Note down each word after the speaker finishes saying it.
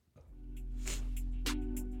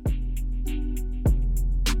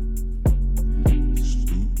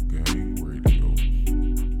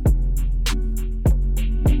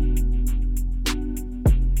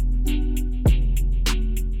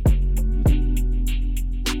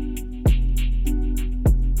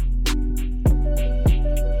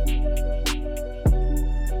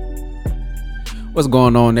What's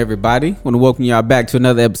going on, everybody? Want to welcome y'all back to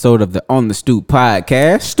another episode of the On the Stoop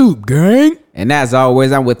podcast. Stoop gang. And as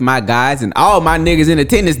always, I'm with my guys and all my niggas in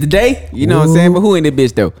attendance today. You know what I'm saying? But who in the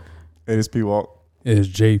bitch though? Hey, it's P-Walk. It's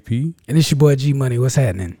JP. And it's your boy G Money. What's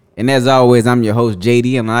happening? And as always, I'm your host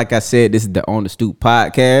JD. And like I said, this is the On the Stoop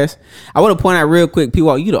podcast. I want to point out real quick,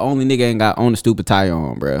 P-Walk, you the only nigga ain't got On the Stoop attire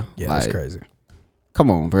on, bro. Yeah, like, that's crazy.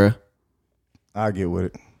 Come on, bro. I get with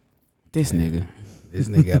it. This nigga. This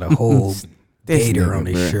nigga got a whole gator nigga, on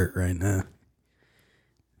his bruh. shirt right now.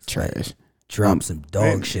 Trash. Drop some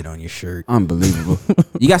dog shit on your shirt. Unbelievable.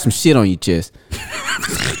 You got some shit on your chest.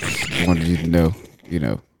 Wanted you to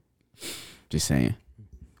know, just saying.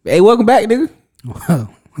 Hey, welcome back, nigga. Wow.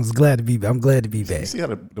 I'm glad to be You back. see how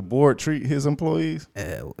the board treat his employees?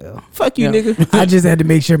 Well, Fuck you, Yeah. nigga. I just had to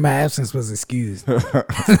make sure my absence was excused.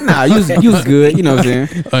 Nah, you was good. You know what I'm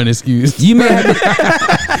saying? Unexcused. You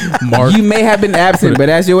may have been absent, but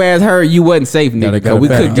as your ass heard, you wasn't safe, nigga. Got a Cause we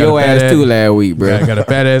fat- cooked got a your fat ass ass- too last week, bro. I got a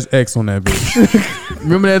fat ass X on that bitch.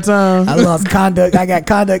 Remember that time? I lost conduct. I got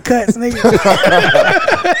conduct cuts, nigga.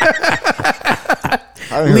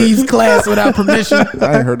 Leaves class without permission.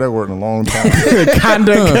 I ain't heard that word in a long time.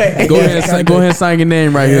 Conduct cut. Go ahead and sign your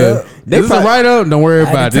name right here. They This is a probably- write up. Don't worry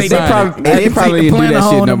about it. Take Just that sign prob- it. They probably take the didn't do planner that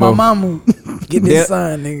shit home no to my more. mama. Get Yeah. this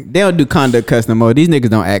sign, nigga. They don't do conduct cuts no more. These niggas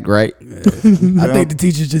don't act right. I think the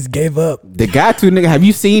teachers just gave up. They got to, nigga. Have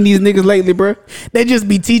you seen these niggas lately, bro? They just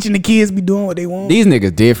be teaching the kids, be doing what they want. These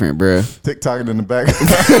niggas different, bro. TikToking in the back.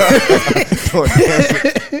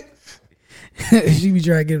 She be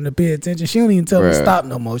trying to get them to pay attention. She don't even tell them to Bruh. stop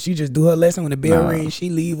no more. She just do her lesson when the bell Nah. rings. She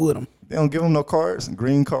leave with them. They don't give them no cards,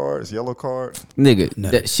 green cards, yellow cards. Nigga,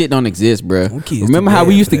 that shit don't exist, bro. Them kids Remember too how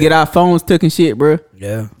we bad used for to get that. our phones took and shit, bro?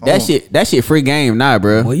 Yeah. That shit free game, nah,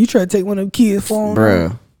 bro. Well, you try to take one of them kids' phones,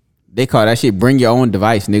 Bruh. They call that shit bring your own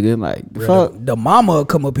device, nigga. Like, the fuck? The mama will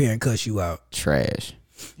come up here and cuss you out. Trash.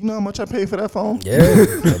 You know how much I paid for that phone? Yeah.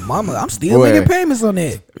 The mama, I'm still Boy. making payments on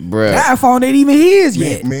that. Bruh. That iPhone ain't even his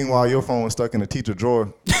yet. Meanwhile, your phone was stuck in the teacher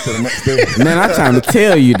drawer till the next day. Man, I'm trying to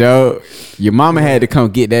tell you, dog. Your mama had to come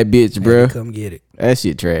get that bitch, bro. Come get it. That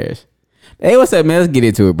shit trash. Hey, what's up, man? Let's get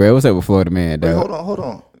into it, bro. What's up with Florida Man, Wait, dog? hold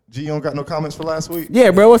on. G, you don't got no comments for last week?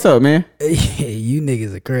 Yeah, bro. What's up, man? You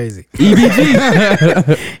niggas are crazy.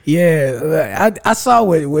 EBG. Yeah, I saw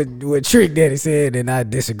what Trick Daddy said, and I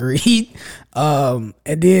disagreed. And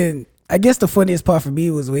then I guess the funniest part for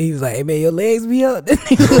me was when he was like, "Hey man, your legs be up." Then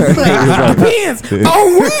he was like, "Depends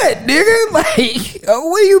on what, nigga. Like,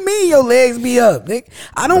 what do you mean your legs be up? Nigga?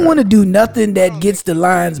 I don't want to do nothing that gets the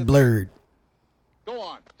lines blurred. Go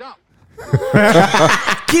on, jump.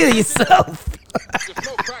 Kill yourself." You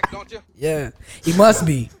smoke crack, don't you? Yeah, he must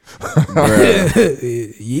be.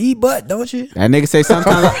 Bruh. You eat butt, don't you? That nigga say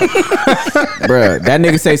sometimes, bruh. That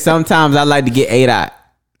nigga say sometimes I like to get ate out.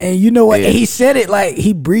 And you know what? Yeah. He said it like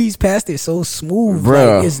he breezed past it so smooth.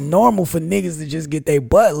 Bruh. Like it's normal for niggas to just get their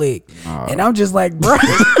butt licked. And I'm just like, bro.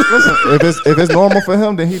 Listen, if it's normal for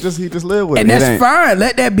him, then he just live with And it. that's ain't. fine.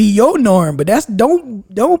 Let that be your norm. But that's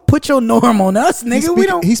don't put your norm on us, nigga. We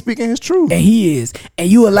don't. He's speaking his truth. And he is. And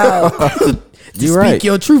you allow to You speak right.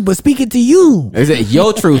 your truth, but speak it to you. Is it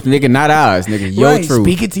your truth, nigga, not ours, nigga? Your Right, truth.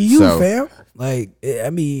 speak it to you, So, fam. Like, I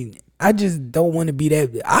mean, I just don't want to be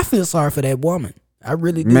that. I feel sorry for that woman. I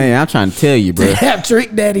really do. Man, I'm trying to tell you, To bro. have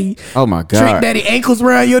Trick Daddy. Oh my Trick god. Daddy ankles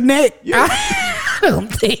around your neck. I don't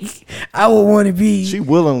think I would want to be. She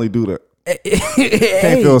willingly do that. Hey,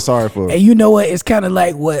 Can't feel sorry for her. And you know what? It's kind of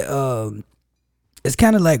like what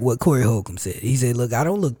Corey Holcomb said. He said, "Look, I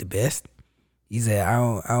don't look the best." He said, "I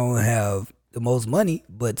don't have the most money,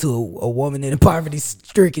 but to a woman in a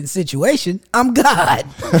poverty-stricken situation, I'm God."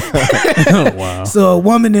 Wow. So a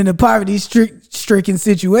woman in a poverty-stricken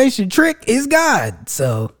situation, Trick is God.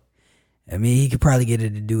 So, I mean, he could probably get her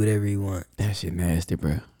to do whatever he wants. That shit nasty,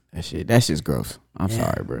 bro. That's just gross. I'm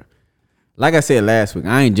sorry, bro. Like I said last week,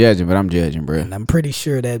 I ain't judging, but I'm judging, bro. And I'm pretty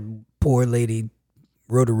sure that poor lady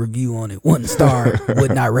wrote a review on it. 1 star,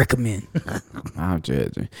 would not recommend. I'm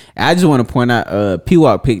judging. I just want to point out,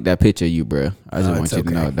 P-Walk picked that picture of you, bro. I just want it's you to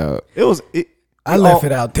okay. know, dog. It was. I left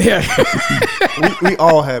it out there. We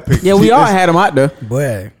all had pictures. Yeah, we all had him out there.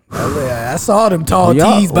 Boy, I saw them tall We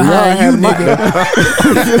all- tees we all behind had you, them out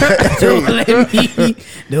nigga.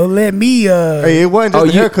 Don't let me. Hey, it wasn't just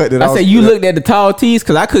the haircut that I said you looked at the tall tees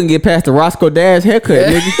because I couldn't get past the Roscoe Dash haircut,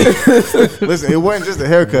 nigga. Listen, it wasn't just the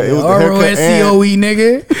haircut. It was the haircut ROSCOE,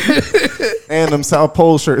 nigga. and them South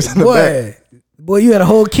Pole shirts in the back. Boy, you had a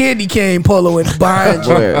whole candy cane polo in behind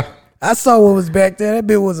you. Boy. I saw what was back there. That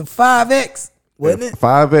bit was a 5X, wasn't it?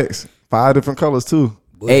 5X, 5 different colors too.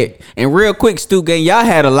 Hey, and real quick, Stu gang, y'all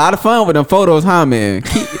had a lot of fun with them photos, huh, man?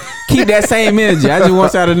 keep that same energy. I just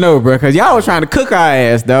want y'all to know, bro, because y'all was trying to cook our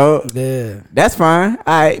ass, dog. Yeah. That's fine. All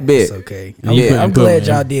right, bet. It's okay. Yeah. I'm glad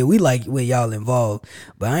y'all did. We like when y'all involved,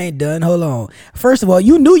 but I ain't done. Hold on. First of all,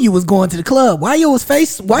 you knew you was going to the club. Why your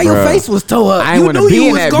face was tore up? I ain't You want knew to be you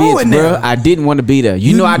in was that going bitch, there. bro. I didn't want to be there.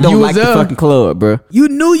 You know I don't you like was the up. fucking club, bro. You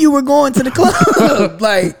knew you were going to the club.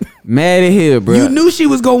 Like Mad at here, bro. you knew she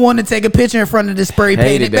was gonna want to take a picture in front of the spray Hated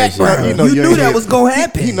painted that shit, background. bro. You knew ain't that hate was it. gonna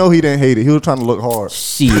happen. He know he didn't hate it. He was trying to look hard.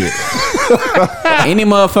 Shit. Any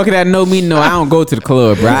motherfucker that know me know I don't go to the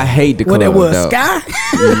club, bro. I hate the club. What that was, dog.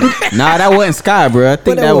 Sky? Nah, that wasn't Sky, bro. I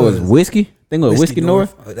think that that was was? Whiskey. I think it was Whiskey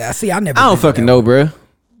North. I see. I never. I don't been to fucking that know, one. bro.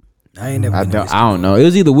 I ain't never. I been to don't. Whiskey I don't know. It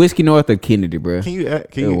was either Whiskey North or Kennedy, bro. Can you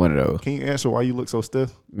It was one of those. Can you answer why you look so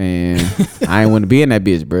stiff? Man, I ain't want to be in that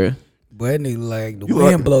bitch, bro. Boy, that nigga like the You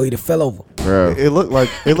wind like- blow, he'd have fell over. Bro, It looked like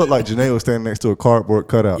Janae was standing next to a cardboard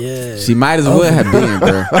cutout. Yeah. she might as well have been,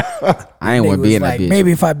 bro. I ain't Nigga want to be was in that like, bitch.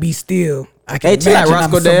 maybe if I be still, I can Hey, chill out, imagine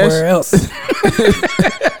I'm Roscoe Dash. somewhere else.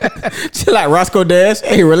 Chill out, Roscoe Dash.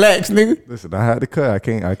 Hey, relax, nigga. Listen, I had to cut. I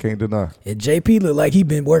can't deny. And JP looked like he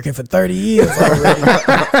been working for 30 years already.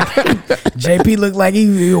 JP looked like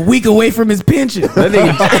he a week away from his pension. That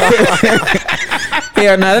nigga.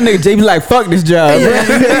 Hell nah, that nigga JP like fuck this job.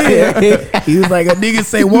 Bro. He was like, a nigga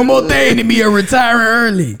say one more thing to me or retiring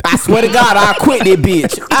early. I swear to God, I'll quit that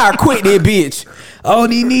bitch. I'll quit that bitch. I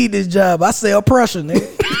don't even need this job. I sell pressure, nigga.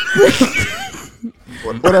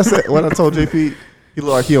 What I said, what I told JP, he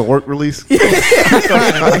looked like he on work release. He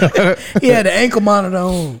had the ankle monitor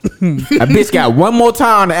on. A bitch got one more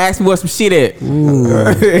time to ask me what some shit at.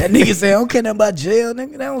 That nigga say, I don't care nothing about jail,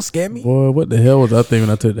 nigga. That don't scare me. Boy, what the hell was I thinking when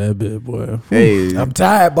I took that bit, boy? Hey, I'm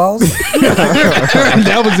tired, boss.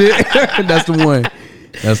 That was it. That's the one.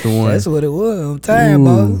 That's the one. That's what it was. I'm tired,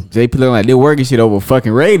 boss. JP looking like they working shit over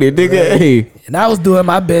fucking rated, nigga. Hey, And I was doing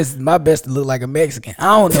my best to look like a Mexican.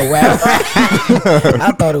 I don't know why.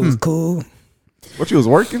 I thought it was cool. What, you was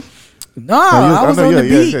working? No, I I was know, on yeah, the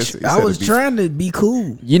yeah, beach. you said I was the beach. trying to be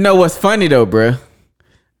cool. you know what's funny though, bruh?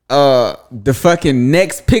 The fucking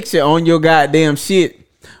next picture on your goddamn shit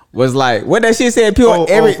was like, what that shit said? Pure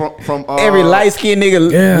every light skinned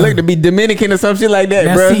nigga Yeah. look to be Dominican or some shit like that,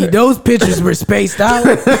 Now bruh. see, those pictures were spaced out.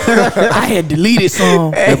 I had deleted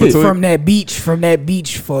some from that beach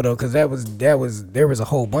photo because there was a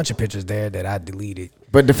whole bunch of pictures there that I deleted.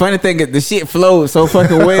 But the funny thing is, the shit flowed so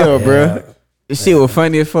fucking well, bruh. This shit was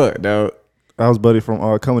funny as fuck, dog. I was buddy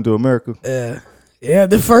from Coming to America. Yeah,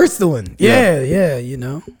 the first one. Yeah, you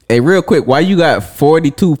know. Hey, real quick, why you got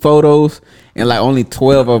 42 photos and like only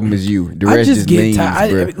 12 of them is you? The rest I just get memes,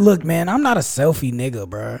 tired. bruh. Look, man, I'm not a selfie nigga,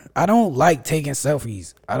 bro. I don't like taking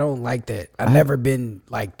selfies. I don't like that. I've never been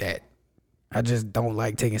like that. I just don't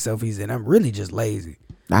like taking selfies, and I'm really just lazy.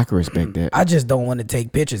 I can respect that. I just don't want to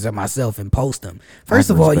take pictures of myself and post them. First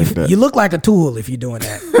of all, respect that. you look like a tool if you're doing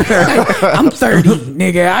that. I'm 30,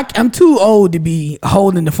 nigga. I'm too old to be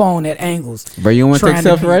holding the phone at angles. Bro, you don't want to take a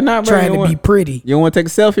trying selfie be- right now, bro? Trying You to be want- pretty. You don't want to take a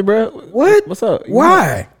selfie, bro? What? What's up? You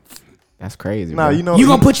Why? That's crazy, Nah, bro. you know You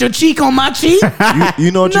gonna put your cheek on my cheek?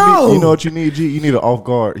 you know what you No. need. You know what you need. G. You need an off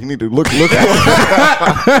guard. You need to look.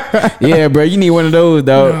 Yeah, bro, you need one of those,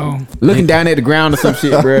 dog. No. Looking down at the ground or some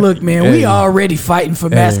shit, bro. Look, man, we Hey. already fighting for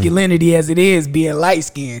masculinity as it is, being light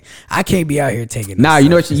skinned. I can't be out here taking. Nah, this you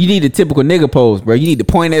know what? You need a typical nigga pose, bro. You need to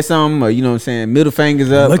point at something, or you know what I'm saying, middle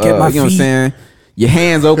fingers up. Look at my you know what I'm feet. saying. Your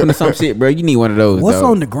hands open or some shit, bro. You need one of those. What's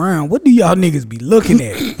dog. on the ground? What do y'all niggas be looking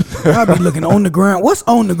at? Y'all be looking on the ground. What's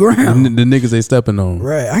on the ground? The niggas they stepping on.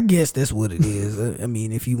 Right, I guess that's what it is. I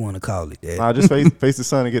mean, if you want to call it that. Nah, just face the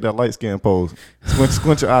sun and get that light skin pose.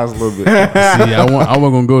 Squint your eyes a little bit. See, I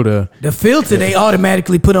wasn't gonna go there. The filter they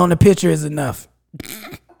automatically put on the picture is enough.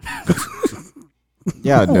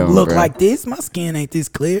 Y'all I don't dumb, look bro. like this. My skin ain't this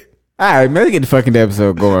clear. All right, man, let's get the fucking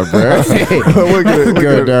episode going, bro. We're good.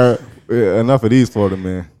 Good, dog. Yeah, enough of these Florida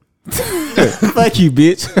men. Fuck you,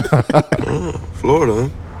 bitch. Florida, huh?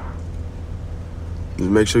 Just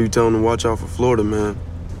make sure you tell them to watch out for Florida, man.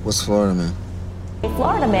 What's Florida, man?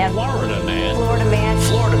 Florida man. Florida man. Florida man.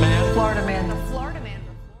 Florida man. Florida man. The Florida man.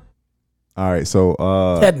 All right, so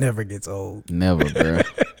That never gets old. Never, bro.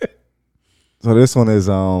 so this one is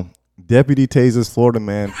Deputy tases Florida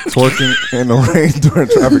man twerking in the rain during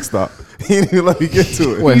traffic stop. He didn't even let me get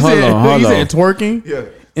to it. Wait, hold on. He said twerking Yeah.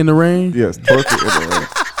 in the rain. Yes, twerking in the rain.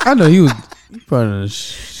 I know he probably done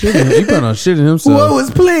shitting. He probably done shitting himself. What was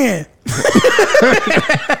playing?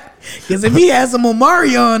 Because if he had some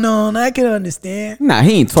Omarion on, I can understand. Nah,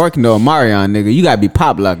 he ain't twerking though, Marion, nigga. You gotta be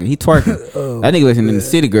pop locking. He twerking. That nigga listening to the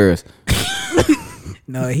City Girls.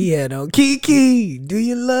 No, he had on Kiki. Do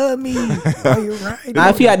you love me? Are you right? Nah,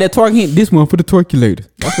 if he out there twerking, this one for the twerkulators.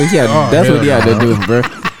 That's what he had. That's what he out there doing, bro.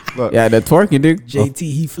 Look, Yeah, that twerking, dude. JT,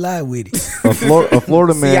 he fly with it. a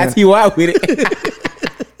Florida man. CITY with it.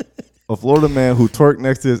 A Florida man who twerked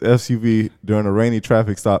next to his SUV during a rainy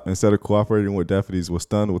traffic stop instead of cooperating with deputies was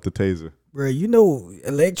stunned with the taser. Bro, you know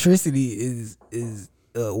electricity is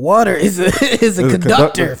water is a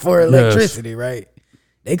conductor for electricity, right?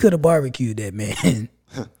 They could have barbecued that man.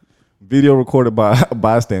 Video recorded by a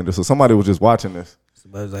bystander, so somebody was just watching this.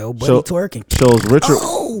 Somebody was like, "Oh, buddy, twerking." Shows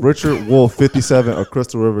Richard Wolf, 57, of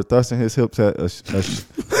Crystal River, thrusting his hips at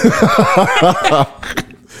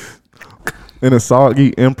in a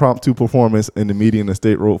soggy impromptu performance in the median of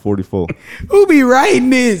State Road 44. Who be writing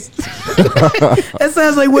this? That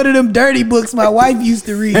sounds like one of them dirty books my wife used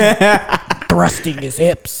to read. Thrusting his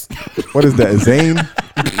hips. What is that, Zane?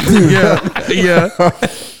 Yeah.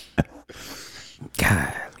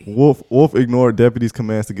 God. Wolf ignored deputies'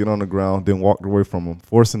 commands to get on the ground, then walked away from him,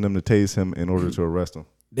 forcing them to tase him in order to arrest him.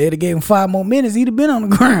 They'd have gave him 5 more minutes. He'd have been on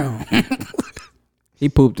the ground. He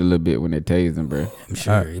pooped a little bit when they tased him, bro. I'm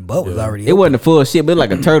sure his butt was already It wasn't a full shit, but like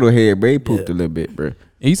a turtle head, bro. He pooped a little bit, bro.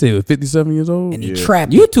 And you say he was 57 years old? and he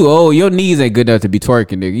trapped You too old. Your knees ain't good enough to be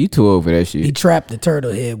twerking, nigga. You too old for that shit. He trapped the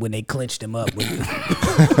turtle head when they clinched him up with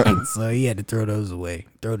it. So he had to throw those away.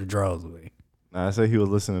 Throw the drawers away. Nah, I say he was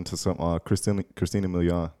listening to some Christina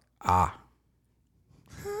Milian. Oh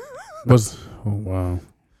wow.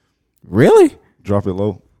 Really? Drop it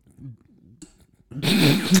low.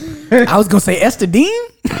 I was gonna say Esther Dean.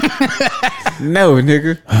 No,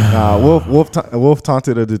 nigga. Nah, Wolf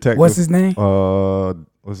taunted a detective. What's his name?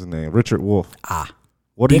 What's his name? Richard Wolf.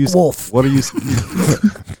 What Dick are you? Wolf. What are you?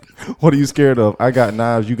 What are you scared of? I got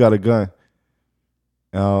knives. You got a gun.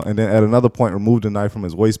 And then at another point, removed the knife from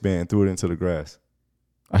his waistband and threw it into the grass.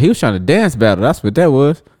 Oh, he was trying to dance battle. That's what that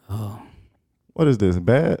was. What is this?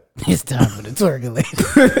 Bad? It's time for the twerking lady.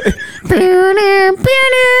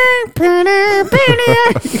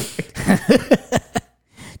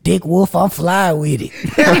 Dick Wolf, I'm fly with it.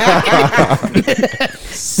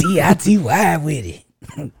 CITY with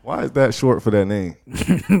it. Why is that short for that name?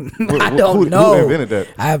 I don't know. Who invented that?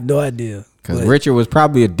 I have no idea. Because Richard was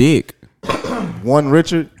probably a dick. One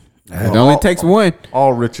Richard? It only takes one.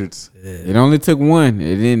 All Richards. It only took one.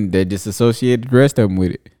 And then they just associated the rest of them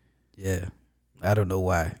with it. Yeah. I don't know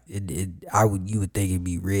why. You would think it'd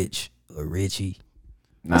be Rich or Richie.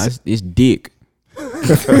 Nah, it's dick.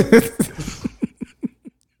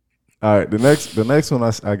 All right, the next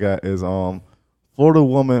one I got is Florida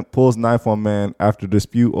woman pulls knife on man after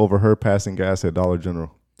dispute over her passing gas at Dollar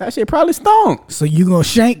General. That shit probably stunk. So you gonna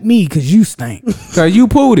shank me because you stink. Because you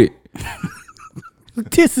pulled it.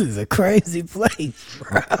 This is a crazy place,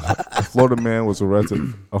 bro. A Florida woman was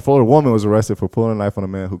arrested for pulling a knife on a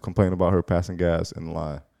man who complained about her passing gas in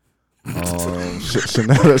line.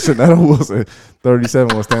 Shanetta Wilson,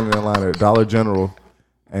 37, was standing in line at Dollar General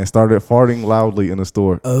and started farting loudly in the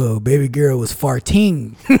store. Oh, baby girl was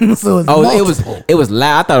farting. So it's multiple. it was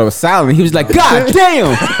loud. I thought it was silent. He was like, God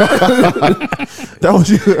damn. That was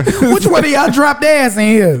you. Which one of y'all dropped ass in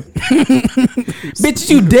here? Bitch,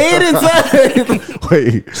 you dead inside.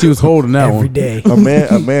 Wait, She was holding that Every one. day.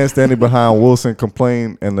 a man standing behind Wilson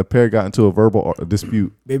complained, and the pair got into a verbal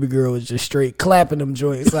dispute. Baby girl was just straight clapping them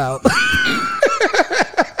joints out.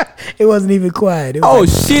 It wasn't even quiet. It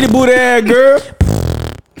was like, Shitty booty ass girl.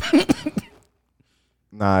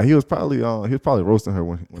 Nah, he was probably roasting her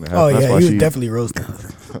when it happened. oh That's yeah, why he was definitely roasting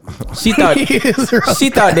her. She thought she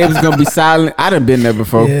thought they was gonna be silent. I done been there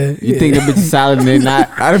before. Yeah, You think the bitch is silent and they not?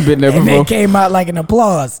 I done been there And before. that came out like an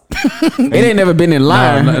applause. It ain't never been in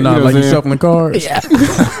line. No, You know like what you I'm saying? shuffling cards. Yeah.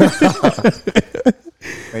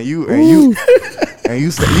 and you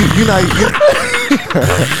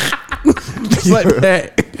Like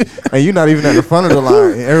that. and you not even at the front of the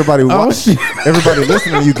line. And everybody watching, everybody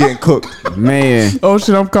listening, you getting cooked. Man, Oh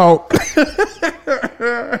shit, I'm caught.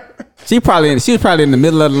 she was probably in the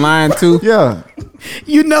middle of the line too. Yeah,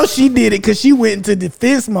 You know she did it because she went into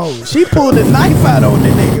defense mode. She pulled a knife out on the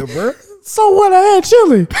nigga, bro. So what? I had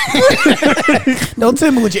chili. Don't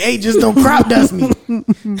tell me what you ate. Just don't crop dust me.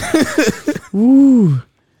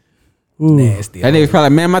 Nasty. That nigga's probably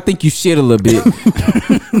like, man, I think you shit a little bit.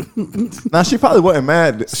 now she probably wasn't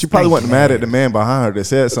mad. She probably wasn't mad at the man behind her that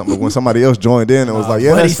said something. But when somebody else joined in and was like,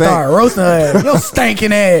 "Yeah, Buddy that's started roasting her ass. Yo,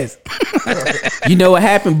 stinking ass. You know what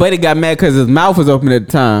happened? Buddy got mad because his mouth was open at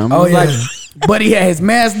the time. I Oh was yeah. like, Buddy had his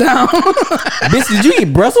mask down. bitch, did you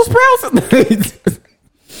eat Brussels sprouts?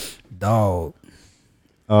 Dog.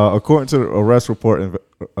 According to the arrest report,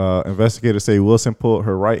 investigators say Wilson pulled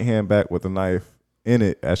her right hand back with a knife in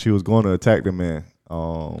it as she was going to attack the man.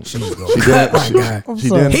 She Cut my guy.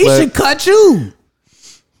 didn't He flag- should cut you.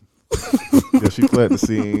 Yeah, she fled the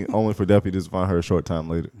scene only for deputies to find her a short time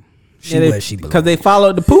later. Because they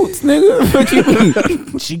followed the poots, nigga. What you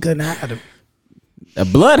mean? She couldn't hide him. A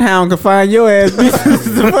bloodhound can find your ass,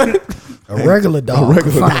 bitch. A regular dog. A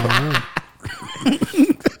regular dog.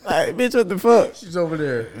 Like, bitch, what the fuck? She's over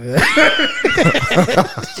there.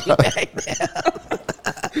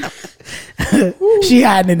 She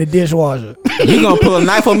hiding in the dishwasher. You gonna pull a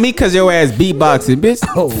knife on me because your ass beatboxing, bitch?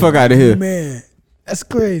 Fuck out of here. Man, that's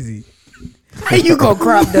crazy. How you gonna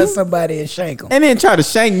crop dust somebody and shank them? And then try to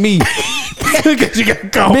shank me.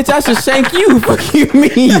 Bitch, I should shank you. Fuck you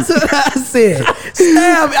mean? That's what I said.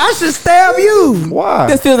 I should stab you. Why?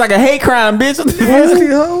 This feels like a hate crime, bitch. What the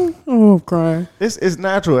fuck? Oh, I'm crying. It's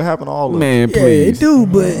natural. It happened to all of them. Man, Yeah, it please. do,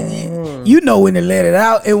 but you know when to let it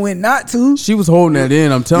out and when not to. She was holding that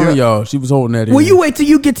in. I'm telling y'all, she was holding that in. Well, you wait till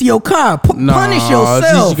you get to your car. Punish She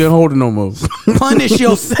yourself. can't hold it no more. Punish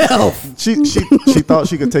yourself. She thought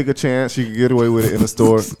she could take a chance. She could get away with it in the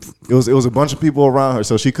store. It was a bunch of people around her,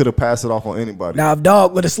 so she could have passed it off on anybody. Now, if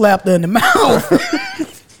dog would have slapped her in the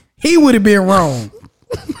mouth, he would have been wrong.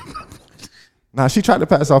 Nah, she tried to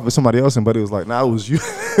pass off with somebody else, but it was like, nah, it was you.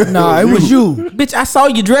 Nah, it was you. Bitch, I saw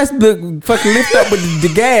you dress fucking lift up with the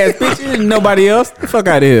gas, bitch. It ain't nobody else. Fuck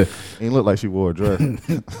out of here. Ain't look like she wore a dress.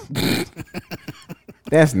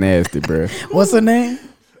 That's nasty, bro. What's her name?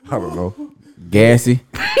 I don't know. Gassy.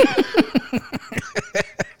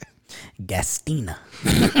 Gastina.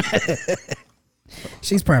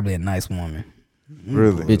 She's probably a nice woman.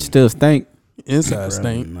 Really? Bitch still stink. Inside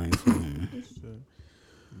stink. Nice woman.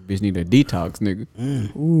 Bitch need a detox, nigga.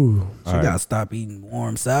 She gotta stop eating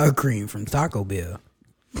warm sour cream from Taco Bell.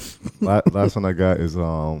 Last one I got is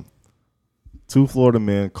 2 Florida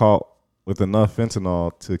men caught with enough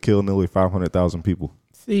fentanyl to kill nearly 500,000 people.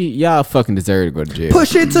 See, y'all fucking deserve to go to jail.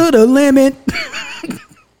 Push it to the limit.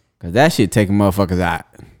 Cause that shit taking motherfuckers out.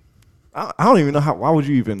 I don't even know why would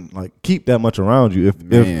you even like keep that much around you if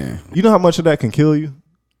Man. you know how much of that can kill you?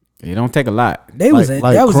 It don't take a lot. They was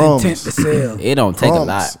Like that was crumbs. intent to sell. It don't take a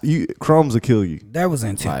lot. Crumbs will kill you. That was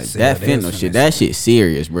intent Like to sell. that They was fentanyl finna shit. That shit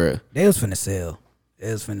serious, bro. They was finna sell.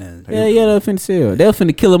 They was finna. Yeah, they'll finna sell. They'll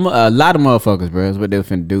finna kill a lot of motherfuckers, bro. That's what they'll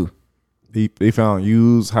finna do. They found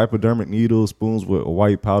used hypodermic needles, spoons with a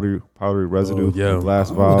white powdery residue, yeah. a glass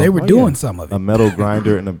vial, They were doing some of a it. metal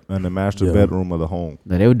grinder in the master bedroom of the home.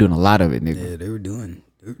 No, they were doing a lot of it, nigga. Yeah, they were doing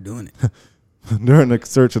it. During the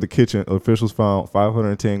search of the kitchen, officials found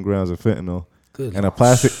 510 grams of fentanyl Good and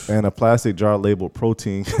a plastic jar labeled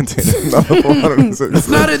protein containing another 406. It's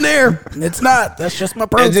not in there. It's not. That's just my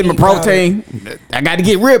protein. That's in my protein. I got to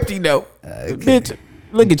get ripped, you know. Bitch,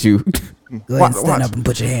 look at you. Go ahead and stand up and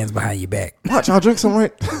put your hands behind your back. Watch, I'll drink some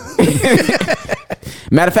right.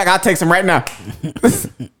 Matter of fact, I'll take some right now.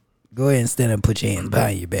 Go ahead and stand up and put your hands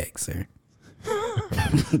behind your back, sir.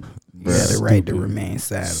 You got the right to remain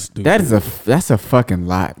silent. That's a fucking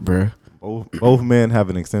lot, bro. Both men have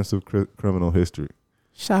an extensive criminal history.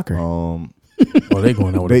 Shocker. Oh, they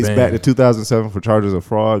going out with Dates a back to bang. 2007 for charges of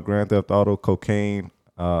fraud, grand theft auto, cocaine,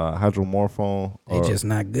 hydromorphone, They or just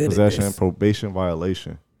not good at possession, this. probation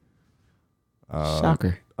violation.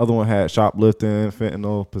 Shocker. Other one had shoplifting,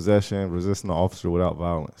 fentanyl, possession, resisting the officer without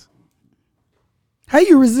violence. How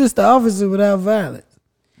you resist the officer without violence?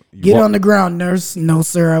 You Get walk- on the ground, nurse. No,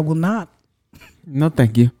 sir, I will not. No,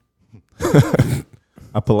 thank you.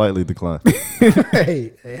 I politely declined.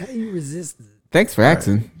 Hey, how you resist? Thanks for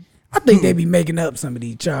asking. I think they be making up some of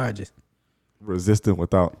these charges. Resisting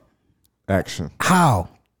without action. How?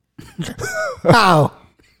 How?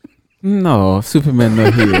 No, Superman no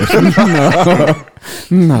heroes.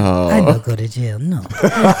 No. I don't go to jail. No.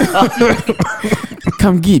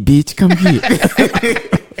 Come get, bitch. Come get.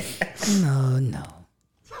 No.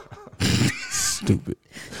 Stupid.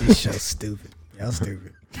 It's so stupid. Y'all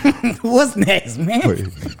stupid. What's next, man? Wait.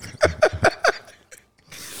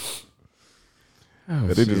 Yeah,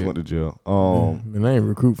 they just went to jail. Man, I ain't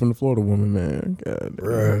recruit from the Florida woman, man. God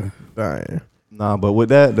damn. Dying. Nah, but with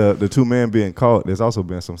that, the 2 men being caught, there's also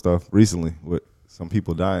been some stuff recently with some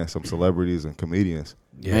people dying, some celebrities and comedians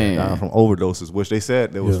dying Man. from overdoses, which they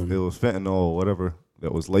said it was fentanyl or whatever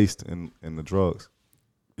that was laced in the drugs.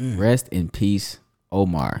 Rest in peace,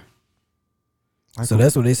 Omar. So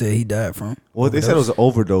that's what they said he died from. Well, they said it was an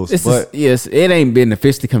overdose, Yes, it ain't been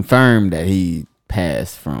officially confirmed that he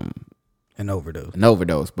passed from An overdose. an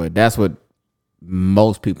overdose, but that's what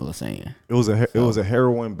most people are saying. it was a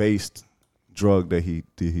heroin based drug that he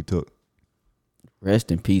took.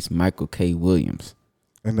 Rest in peace, Michael K. Williams.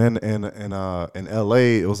 And then in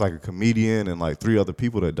L.A., it was like a comedian and like 3 other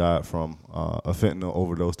people that died from a fentanyl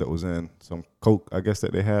overdose that was in some coke, I guess,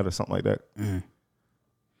 that they had or something like that. And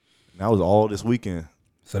that was all this weekend.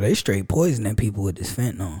 So they straight poisoning people with this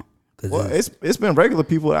fentanyl. Well, it's been regular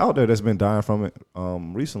people out there that's been dying from it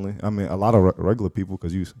recently. I mean, a lot of regular people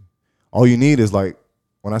because all you need is like,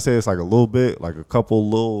 when I say it's like a little bit, like a couple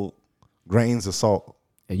little grains of salt.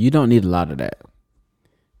 You don't need a lot of that.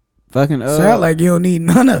 Fucking sound like you don't need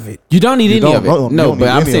none of it. You don't need any of it. No, but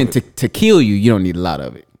I'm saying to kill you, you don't need a lot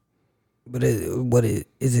of it. But is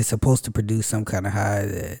it supposed to produce some kind of high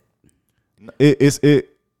that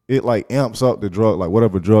it like amps up the drug, like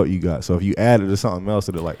whatever drug you got. So if you add it to something else,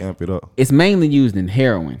 it'll like amp it up. It's mainly used in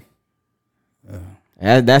heroin.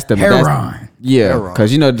 That's the heroin.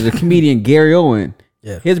 Because you know the comedian Gary Owen,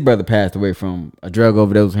 yeah, his brother passed away from a drug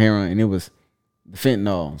overdose, heroin, and it was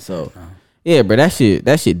fentanyl. So yeah, bro, that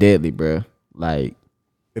shit deadly, bro. Like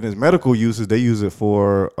in his medical uses, they use it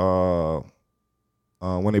for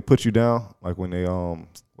when they put you down, like when they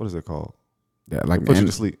what is it called? Yeah, like put you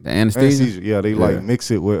to sleep. The anesthesia. Yeah, they like mix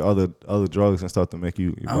it with other drugs and stuff to make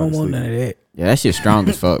you. I don't want none of that. Yeah, that shit strong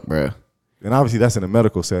as fuck, bro. And obviously that's in a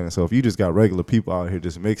medical setting. So if you just got regular people out here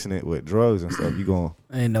just mixing it with drugs and stuff, you going.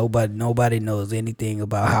 And nobody knows anything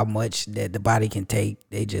about how much that the body can take.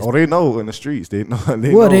 They just they know in the streets. They know.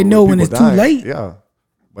 They know when it's dying. too late. Yeah,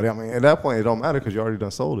 but I mean at that point it don't matter because you already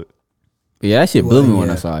done sold it. Yeah, that shit blew me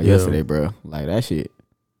when I saw it yesterday, bro. Like that shit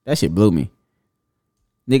blew me.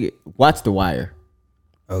 Nigga, watch The Wire.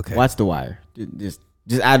 Okay. Watch The Wire. Just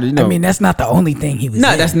I mean, that's not the only thing he was in.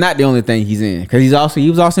 No, that's not the only thing he's in. Because he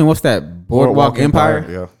was also in, what's that? Boardwalk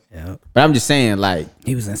Empire? Yeah. But I'm just saying, like.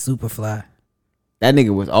 He was in Superfly. That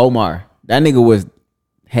nigga was Omar. That nigga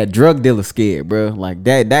had drug dealers scared, bro. Like,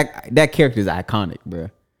 that character is iconic,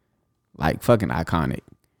 bro. Like, fucking iconic.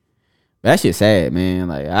 That shit sad, man.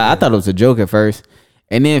 Like, I thought it was a joke at first.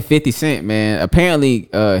 And then 50 Cent, man. Apparently,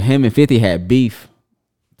 him and 50 had beef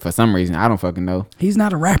for some reason. I don't fucking know. He's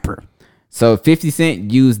not a rapper. So 50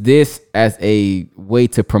 Cent used this as a way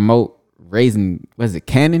to promote raising, what is it,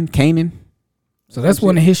 Kanan? So that's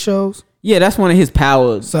one of his shows? Yeah, that's one of his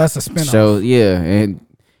power. So that's a spinoff. Shows, yeah. And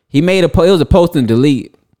he made it was a post and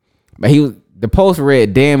delete. But the post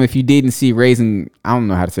read, damn, if you didn't see raising, I don't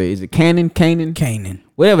know how to say it. Is it Kanan?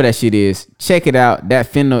 Whatever that shit is. Check it out.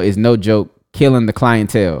 That fentanyl is no joke. Killing the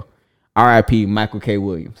clientele. R.I.P. Michael K.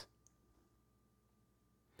 Williams.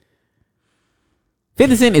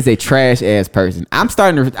 50 Cent is a trash ass person. I'm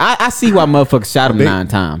starting to. I see why motherfuckers shot him 9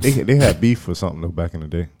 times. They had beef or something though back in the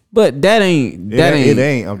day. But that ain't. It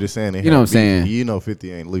ain't. I'm just saying. You know what I'm saying? You know,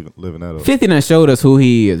 50 ain't living that up. 50 done showed us who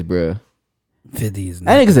he is, bro. 50 is.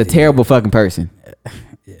 That nigga's a terrible fucking person.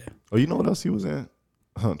 Yeah. Oh, you know what else he was in?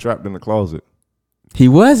 Trapped in the Closet. He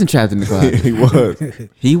wasn't trapped in the closet. He was.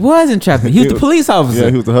 He wasn't trapped. He was the police officer. Yeah,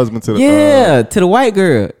 he was the husband to the. To the white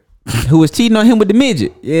girl who was cheating on him with the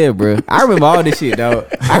midget. Yeah, bro. I remember all this shit, dog.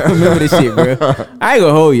 I remember this shit, bro. I ain't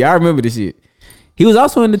gonna hold you. I remember this shit. He was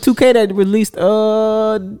also in the 2K that released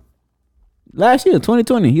last year,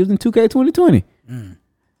 2020. He was in 2K 2020.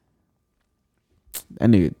 That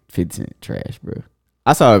nigga 50 Cent trash, bro.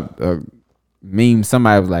 I saw a meme.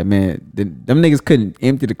 Somebody was like, man, them niggas couldn't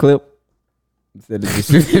empty the clip instead of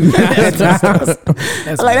distributing.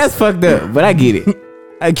 That's fucked up, but I get it.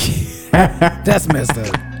 That's messed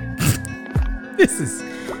up. This is.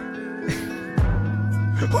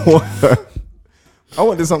 I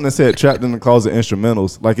wanted something that said "Trapped in the Closet"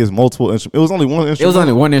 instrumentals. Like it's multiple instruments. It was only one instrumental. It was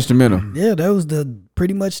only one instrumental. Yeah, that was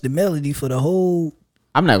pretty much the melody for the whole.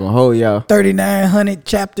 I'm not gonna hold y'all. 3,900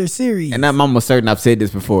 chapter series. And I'm almost certain I've said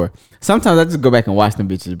this before. Sometimes I just go back and watch them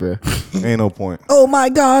bitches, bro. Ain't no point. Oh my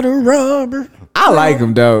God, a rubber. I like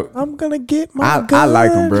them, though. I'm gonna get my gun. I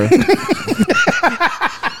like them, bro.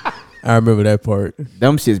 I remember that part.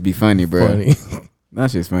 Them shits be funny, bro. That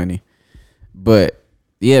shit's funny. But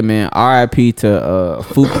yeah, man. R.I.P. to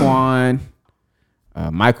Fuquan,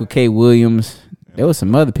 Michael K. Williams. There was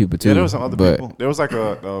some other people too. Yeah, there was some other people. There was like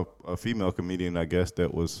a female comedian, I guess,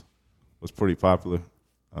 that was pretty popular.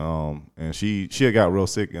 And she had got real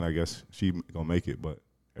sick, and I guess she gonna make it, but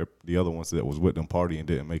the other ones that was with them partying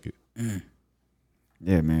didn't make it.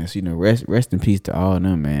 Yeah, man. So rest in peace to all of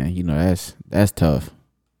them, man. You know that's tough.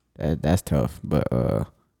 That's tough. But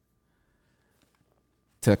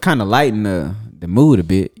to kind of lighten the mood a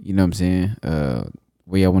bit, you know what I'm saying?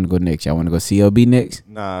 Where y'all want to go next? Y'all want to go CLB next?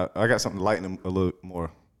 Nah, I got something to lighten them a little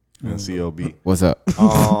more than CLB. What's up? The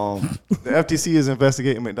FTC is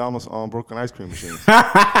investigating McDonald's broken ice cream machines.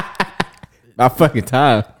 About fucking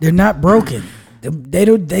time. They're not broken.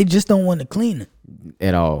 They just don't want to clean it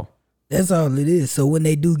at all. That's all it is. So when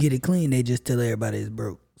they do get it clean, they just tell everybody it's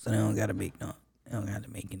broke. So they don't gotta make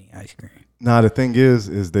any ice cream. Nah, the thing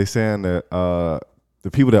is they saying that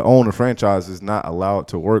the people that own the franchise is not allowed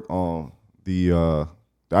to work on the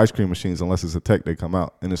the ice cream machines unless it's a tech they come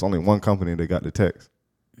out, and it's only one company that got the techs.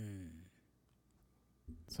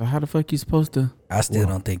 So how the fuck you supposed to? I still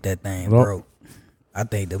don't think that thing broke. I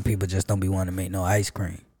think them people just don't be wanting to make no ice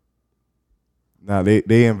cream. Now they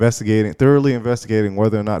thoroughly investigating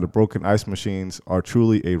whether or not the broken ice machines are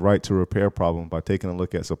truly a right to repair problem by taking a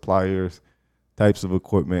look at suppliers, types of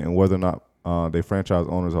equipment, and whether or not they franchise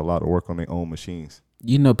owners are allowed to work on their own machines.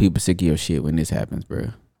 You know people sick of your shit when this happens, bro.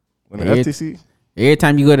 When the FTC, every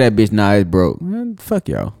time you go to that bitch, nah, it's broke. Man, fuck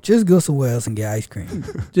y'all. Just go somewhere else and get ice cream.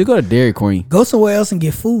 Just go to Dairy Queen. Go somewhere else and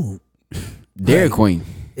get food. Dairy Queen.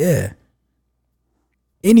 Yeah.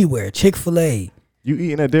 Anywhere. Chick-fil-A. you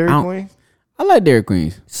eating at Dairy Queen? I like Dairy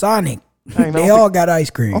Queens. Sonic. I ain't They know. all got ice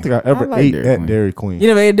I cream. don't think I ever like ate Dairy at Queen. Dairy Queen. You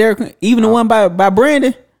never ate Dairy Queen? Even the one by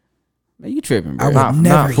Brandon? Man, you tripping, bro. I would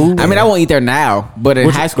never eat I mean, I won't eat there now, but in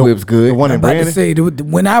high school it was good. The one I'm in about to Brandon. say,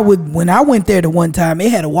 when I went there the one time,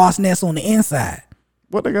 it had a wasp nest on the inside.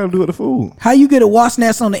 What they got to do with the food? How you get a wasp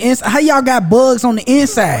nest on the inside? How y'all got bugs on the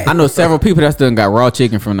inside? I know several people that still got raw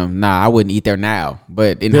chicken from them. Nah, I wouldn't eat there now.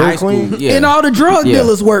 But in Dairy high school, Queen? yeah. And all the drug Yeah.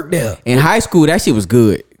 dealers work there. In high school, that shit was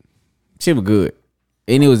good. Shit was good.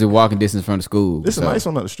 And it was a walking distance from the school. This is so. a nice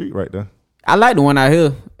one up the street right there. I like the one out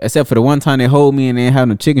here, except for the one time they hold me and they ain't have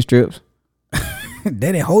no chicken strips. They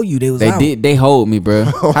didn't hold you. They was They out. did. They hold me, bro.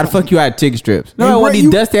 How the fuck you had chicken strips? No, I want these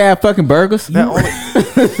you- dusty ass fucking burgers. That only,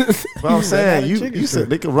 but I'm saying you said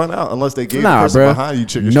they could run out unless they gave the Nah, person bro. behind you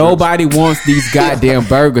chicken strips. Nobody wants these goddamn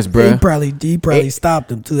burgers, He bro. probably stopped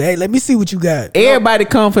them too. Hey, let me see what you got. Everybody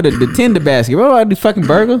come for the tender basket. What about these fucking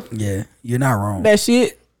burger? Yeah, you're not wrong. That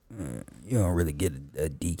shit. You don't really get a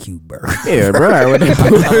DQ burger. Yeah, bro. With that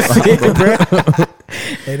bullshit, bro.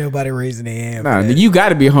 Ain't nobody raising their hand. Nah, for that. you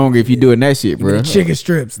gotta be hungry if you doing that shit, Give me bro. the chicken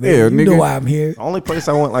strips. Yeah, Yeah, you know nigga. why I'm here. The only place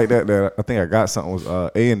I went like that I think I got something was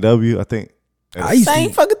A&W. I think. I used to Same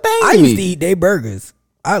eat, fucking thing. I used to eat their burgers.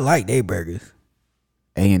 I like their burgers.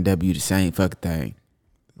 A&W the same fucking thing.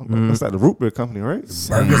 That's like the root beer company, right?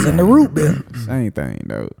 Burgers and the root beer. Same thing,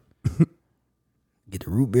 though. Get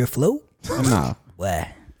the root beer float. Nah.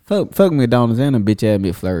 Why? Fuck McDonald's and them bitch ass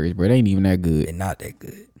McFlurries, bro. They ain't even that They're good. not that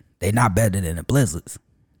good. They not better than the Blizzards.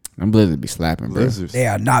 Them Blizzards be slapping, bro. Blizzards. They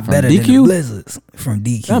are not From better than the DQ? Blizzards from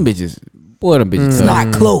DQ. Them bitches, boy, them bitches It's tough.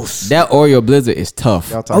 not close. That Oreo Blizzard is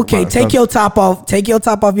tough. Y'all talking Okay, about take stuff- your top off. Take your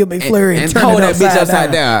top off your McFlurry and, and turn hold it that bitch upside,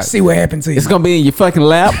 upside down. See what happened to you. It's gonna be in your fucking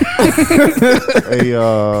lap. a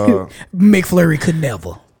McFlurry could never.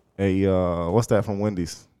 what's that from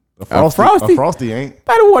Wendy's? A Frosty? A Frosty ain't.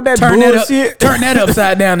 I don't want that Turn bullshit. turn that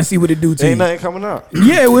upside down and see what it do to Ain't you. nothing coming out.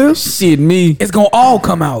 Yeah, it will. Shit, me. It's gonna all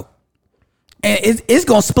come out, and it's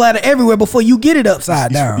gonna splatter everywhere before you get it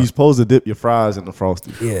upside down. You supposed to dip your fries in the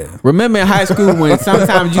Frosty. Yeah. Remember in high school when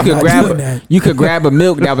sometimes you could not grab doing that. you could grab a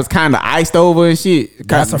milk that was kind of iced over and shit.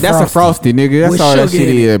 That's a a frosty, nigga. That's With all that sugar shit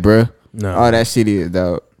in it. is, bro. No. All that shit is,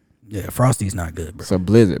 dog. Yeah, Frosty's not good, bro. It's a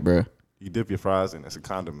Blizzard, bro. You dip your fries in. It's a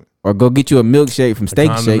condiment. Or go get you a milkshake from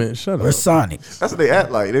Steak Condiment. Shake. Shut Or up. Sonic. That's what they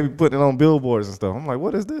act like. They be putting it on billboards and stuff. I'm like,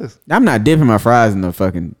 what is this? I'm not dipping my fries in the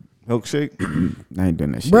fucking. Milkshake? I ain't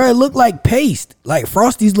doing that shit. Bro, it look like paste. Like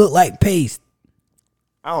Frosties look like paste.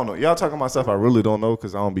 I don't know. Y'all talking about stuff I really don't know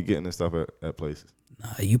because I don't be getting this stuff at places. Nah,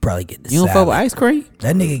 you probably get the You don't salad. fuck with ice cream?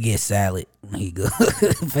 That nigga get salad when he go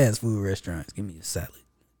fast food restaurants. Give me a salad.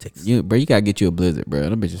 Takes You gotta get you a Blizzard, bro.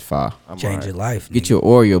 Them bitches fire. I'm change your alright. life. Get nigga. you an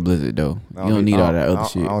Oreo Blizzard though. I You don't need all that I other don't-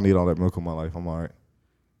 shit. I don't need all that milk in my life. I'm all right.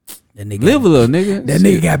 That nigga, Live a little, nigga. that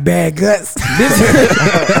nigga got bad guts.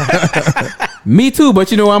 Me too, but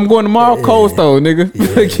you know I'm going tomorrow. Cold Stone,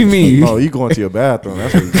 nigga. What you mean? Oh, you going to your bathroom.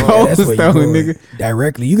 That's what you doing. Cold That's where you Stone, going. nigga.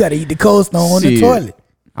 Directly. You got to eat the Cold Stone on the Shit. toilet.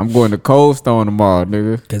 I'm going to Cold Stone tomorrow,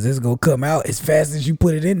 nigga. Because it's going to come out as fast as you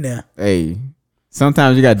put it in there. Hey,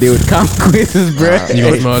 sometimes you gotta deal with the consequences, bro. You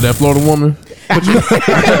gonna smell that Florida woman?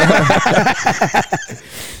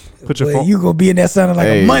 Put your But phone. you going to be in there sounding like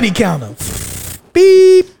Hey. a money counter.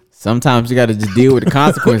 Beep. Sometimes you gotta just deal with the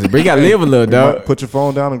consequences, but you gotta live a little, dog. Put your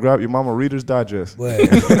phone down and grab your mama Reader's Digest. But you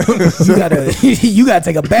gotta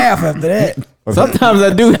take a bath after that. Sometimes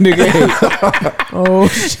I do, nigga. Hey, Oh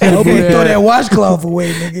shit! I hope you throw that washcloth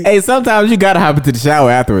away, nigga. hey, sometimes you gotta hop into the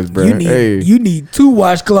shower afterwards, bro. You need 2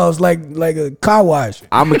 washcloths like a car wash.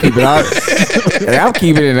 I'm gonna keep it out. Hey, I'm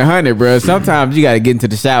keeping it 100, bro. Sometimes you gotta get into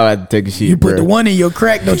the shower after taking shit. You put bro. the one in your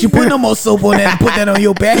crack. Don't you put no more soap on that and put that on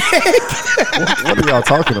your back. What are y'all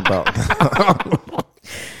talking about?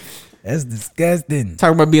 That's disgusting.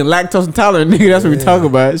 Talking about being lactose intolerant, nigga. That's what we talking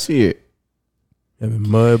about. Shit. Having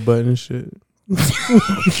mud butt and shit. All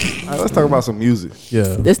right, let's talk about some music. Yeah.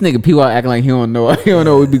 This nigga P.Y. acting like he don't know. He don't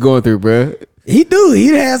know what we be going through, bro. He do. He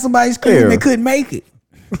had somebody screaming Yeah. they couldn't make it.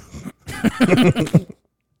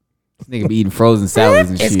 Nigga be eating frozen salads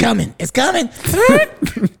and It's shit. coming. It's coming.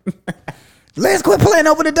 Let's quit playing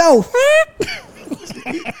over the door.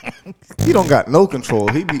 He don't got no control.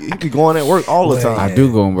 He be going at work all the time. I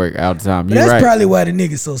do go and work all the time. But You're that's right. probably why the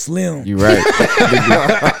nigga's so slim. You right.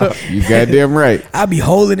 You goddamn right. I be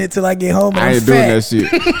holding it till I get home. And I I'm ain't doing that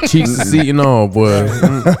fat. shit. Cheeks seating on, boy.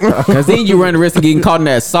 Cause then you run the risk of getting caught in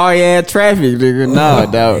that sorry ass traffic, nigga. Nah,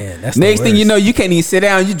 dog. man, that's the Next thing you worst. know, you can't even sit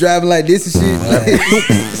down. You driving like this and shit.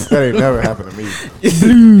 That ain't never happened to me.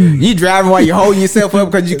 You driving while you holding yourself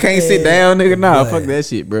up because you can't sit down, nigga. Nah, fuck that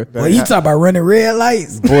shit, bro. Well, you talk about running red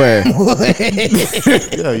lights. Boy,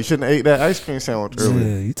 Yeah, you shouldn't have ate that ice cream sandwich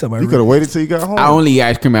earlier. You talking about You could have waited till you got home. I only eat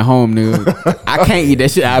ice cream at home, nigga. I can't eat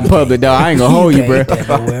that shit out in public, dog. I ain't gonna hold you, bro. can't eat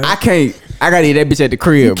that nowhere. I can't. I gotta eat that bitch at the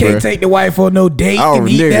crib, bro. Can't take the wife on no date Oh, and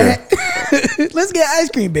eat nigga. that. Let's get ice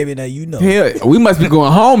cream, baby. Now you know. Hell, we must be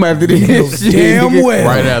going home after this. shit, Damn nigga. well.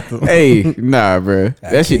 Right after. Hey, nah, bro. I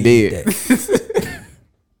That shit can't eat dead. that.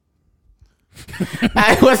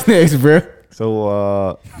 Alright, what's next, bro?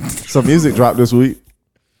 So some music dropped this week.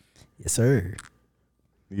 Yes, sir.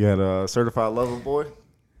 You had Certified Lover Boy,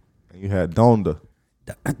 and you had Donda.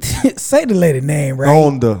 Say the lady name, right?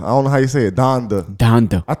 Donda. I don't know how you say it. Donda.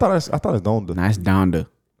 Donda. I thought it's Donda. Nice Donda.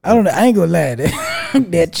 I don't know. I ain't gonna lie.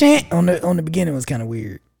 That chant on the beginning was kind of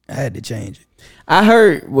weird. I had to change it. I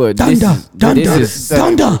heard what this Donda, is. Donda, This is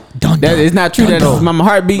Donda, Donda. that is not true. That Donda. is my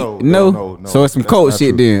heartbeat. No, No, no, no, So it's some that's cold not shit.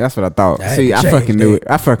 true. Then that's what I thought. I had See, to I change fucking knew that. it.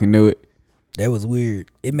 I fucking knew it. That was weird.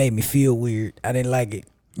 It made me feel weird. I didn't like it.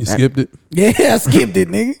 You skipped it? Yeah, I skipped it,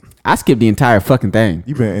 nigga. I skipped the entire fucking thing.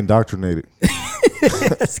 You been indoctrinated.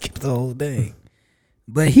 I skipped the whole thing.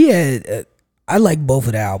 But he had. I like both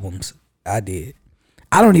of the albums. I did.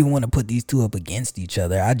 I don't even want to put these two up against each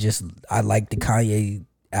other. I like the Kanye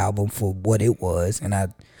album for what it was, and I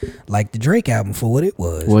like the Drake album for what it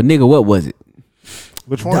was. Well, nigga, what was it?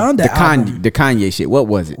 Which one? Donda album. The Kanye shit. What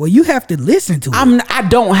was it? Well, you have to listen to it. I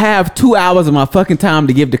don't have 2 hours of my fucking time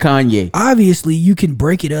to give to Kanye. Obviously, you can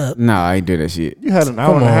break it up. No, I ain't do that shit. You had an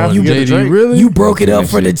hour Come and a half on, to get a JD, drink. really? You broke it up that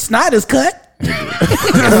for the shit. Snyder's cut. 4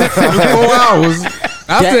 hours.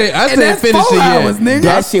 I said that's finish 4 it yet. hours, nigga.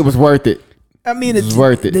 That shit was worth it. I mean, It's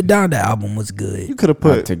worth it. The Donda album was good. You could have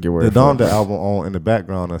I'll put take the your word for Donda it. album on in the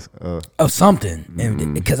background. Of something,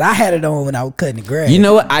 because I had it on when I was cutting the grass. You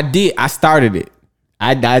know what? I did. I started it.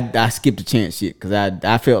 I skipped the chant shit because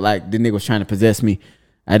I felt like the nigga was trying to possess me.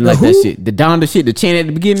 I didn't like that who? shit. The Donda shit, the chant at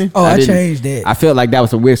the beginning. Oh, I didn't- changed that. I felt like that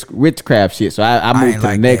was some witchcraft shit. So I I moved ain't to the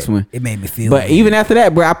like next that. one. It made me feel. But weird. even after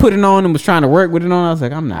that, bro, I put it on and was trying to work with it on. I was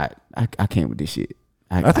like, I'm not. I can't with this shit.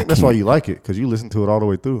 I think that's can't. why you like it because you listened to it all the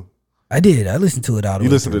way through. I did. I listened to it all the You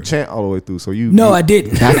way listened to through. chant all the way through. So you No, you- I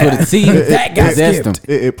didn't. That's what it see. That got possessed skipped.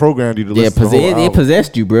 him. It programmed you to Yeah, listen to the whole it album.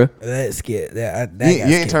 possessed you, bro. That scared. That You got ain't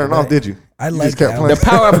skipped, turning but off, did you? I You like just kept that playing. The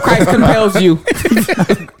power of Christ compels you.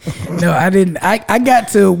 No, I didn't. I got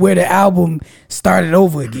to where the album started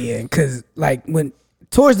over again because like when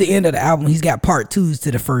towards the end of the album, he's got part 2s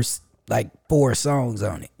to the first like 4 songs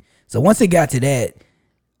on it. So once it got to that,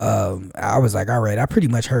 I was like, all right, I pretty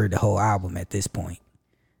much heard the whole album at this point.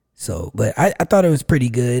 So, but I thought it was pretty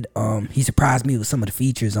good. He surprised me with some of the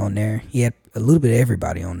features on there. He had a little bit of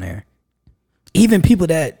everybody on there, even people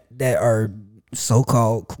that are so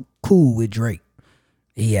called cool with Drake.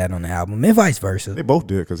 He had on the album, and vice versa. They both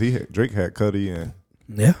did because Drake had Cudi and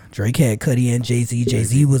Yeah, Drake had Cudi and Jay-Z.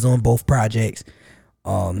 Jay-Z was on both projects.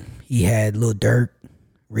 He had Lil Durk,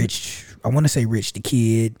 Rich. I want to say Rich the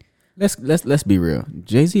Kid. Let's be real.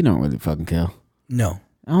 Jay-Z don't really fucking care. No,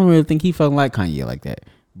 I don't really think he fucking like Kanye like that.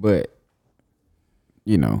 But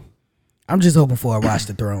you know, I'm just hoping for a Watch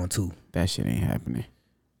the Throne too. that shit ain't happening.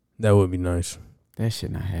 That would be nice. That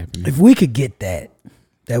shit not happening. If we could get that,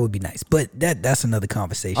 that would be nice. But that's another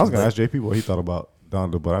conversation. I was gonna But ask JP what he thought about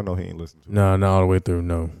Donda, but I know he ain't listened to it. No, not all the way through.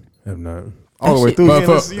 No, have not. All the way shit- through.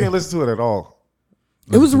 But You ain't listen to it at all.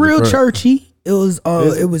 it was real Correct. churchy. It was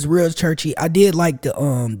Is it? it was real churchy. I did like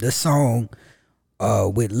the song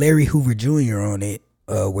with Larry Hoover Jr. on it,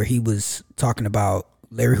 where he was talking about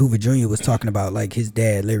Larry Hoover Jr. was talking about like his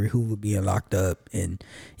dad, Larry Hoover, being locked up, and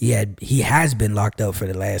he has been locked up for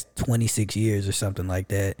the last 26 years or something like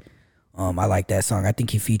that. I like that song. I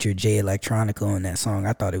think he featured Jay Electronica on that song.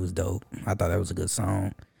 I thought it was dope. I thought that was a good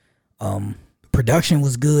song. Production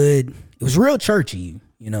was good. It was real churchy,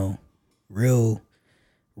 you know, real.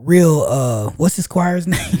 What's his choir's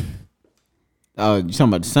name? You talking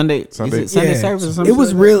about the Sunday? Sunday- Is it Sunday Yeah. service or something? It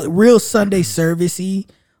was real Sunday servicey.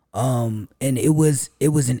 And it was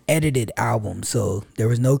an edited album, so there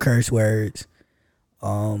was no curse words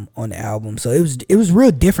on the album. So it was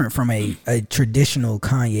real different from a traditional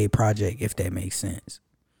Kanye project, if that makes sense.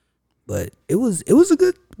 But it was a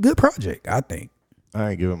good project, I think. I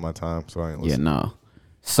ain't giving my time, so I ain't Yeah, listening. no.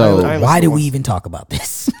 So I ain't Why did listening we once. even talk about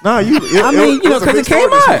this? Nah, you. I mean, you know, was a because big it came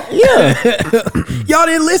story out. Yeah. Y'all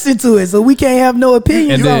didn't listen to it, so we can't have no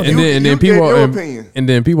opinion. And then, you and then gave people your and, opinion. and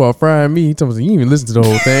then people are frying me. He told me, you didn't even listen to the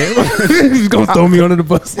whole thing. He's gonna throw me under the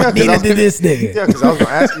bus. Yeah, 'cause I Neither was- did this nigga. Yeah, because I was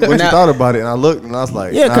gonna ask you what you Now- thought about it, and I looked and I was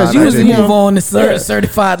like, Yeah, 'cause nah, you that was, didn't- you know, Move on to Yeah.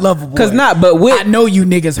 certified lover boy. Because not, but I know you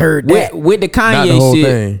niggas heard that. with the Not the Kanye whole shit,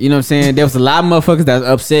 thing. you know what I'm saying? There was a lot of motherfuckers that was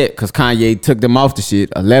upset because Kanye took them off the shit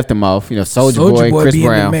or left them off. You know, Soulja Boy, Chris being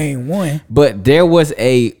the Brown. main one. But there was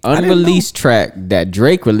a unreleased track that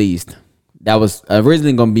Drake released that was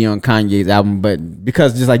originally gonna be on Kanye's album, but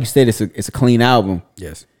because just like you said, it's a clean album.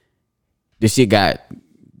 Yes. This shit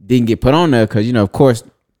didn't get put on there because you know, of course,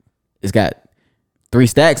 it's got 3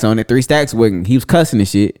 Stacks on it. 3 Stacks wasn't. He was cussing and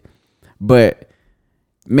shit, but.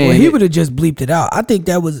 Man, Well, he would have just bleeped it out. I think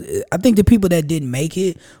the people that didn't make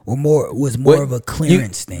it was more of a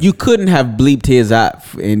clearance thing. You couldn't have bleeped his out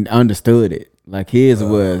and understood it. Like his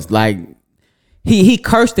was like he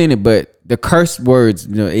cursed in it, but the curse words,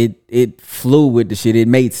 you know, it flew with the shit. It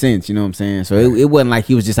made sense, you know what I'm saying? So it wasn't like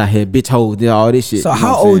he was just out here bitch hole did all this shit. So you know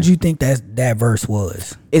how what I'm old saying? you think that verse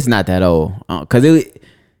was? It's not that old, cause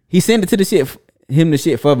he sent it to the shit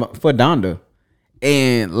for Donda.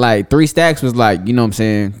 And like 3 Stacks was like, you know what I'm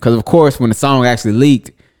saying? Because of course, when the song actually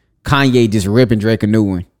leaked, Kanye just ripping Drake a new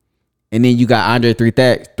one. And then you got Andre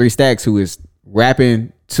 3 Stacks who is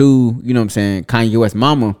rapping to, you know what I'm saying, Kanye West's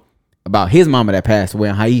mama about his mama that passed away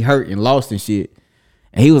and how he hurt and lost and shit.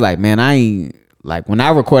 And he was like, man, I ain't, like when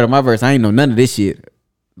I recorded my verse, I ain't know none of this shit.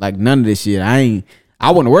 Like none of this shit. I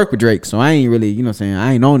want to work with Drake, so I ain't really, you know what I'm saying,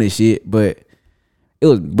 I ain't on this shit. But it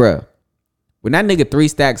was, bruh, when that nigga 3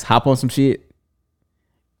 Stacks hop on some shit,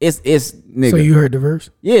 it's nigga. So you heard the verse?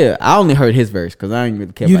 Yeah, I only heard his verse because I ain't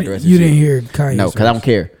really care about the rest of You the shit. didn't hear Kanye's No, because I don't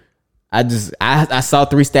care. I saw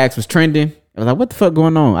 3 Stacks was trending. I was like, what the fuck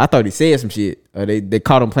going on? I thought he said some shit. Or they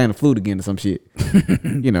caught him playing the flute again or some shit.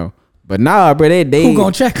 You know. But nah, bro, they Who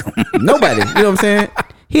gonna check him? nobody. You know what I'm saying?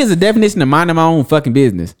 Here's a definition of minding my own fucking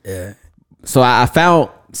business. Yeah. So I found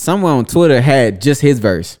someone on Twitter had just his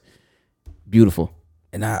verse. Beautiful.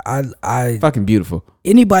 And I Fucking beautiful.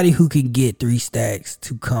 anybody who can get 3 Stacks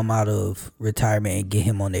to come out of retirement and get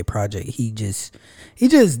him on their project, he just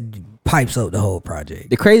pipes up the whole project.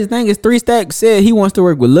 The crazy thing is 3 Stacks said he wants to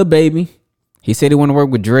work with Lil Baby. He said he want to work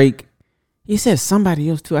with Drake. He said somebody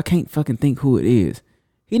else too. I can't fucking think who it is.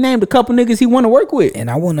 He named a couple niggas he want to work with.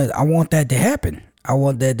 And I want that to happen. I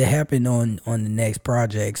want that to happen on the next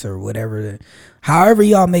projects or whatever. However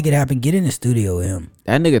y'all make it happen, get in the studio with him.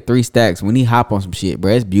 That nigga 3 Stacks, when he hop on some shit,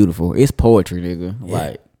 bro, it's beautiful. It's poetry, nigga.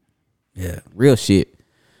 Like Yeah. real shit.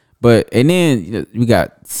 But and then you know, we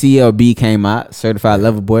got CLB came out, Certified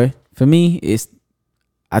Lover Boy. For me,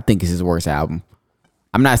 I think it's his worst album.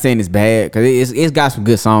 I'm not saying it's bad because it's got some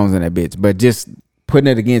good songs in that bitch, but just putting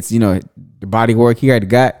it against, you know, the body work he already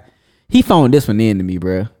got, he phoned this one in to me,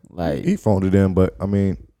 bro. Like he phoned it in, but I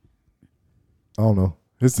mean, I don't know.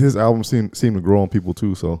 His album seemed to grow on people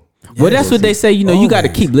too. So well, that's what they say. You know, you got to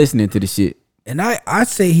Always. keep listening to the shit. And I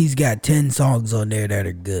say he's got 10 songs on there that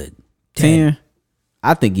are good. 10.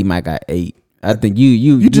 I think he might got 8. I think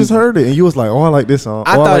you just heard it and you was like, oh, I like this song.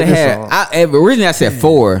 I oh, thought like it this had. song. Originally I said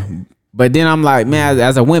 4, but then I'm like, man,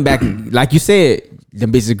 as I went back, like you said,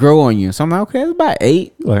 them bitches grow on you. So I'm like, okay, it's about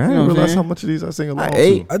 8. Like, I You know didn't what I'm realize saying? how much of these I sing along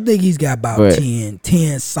Eight. to. I think he's got about But-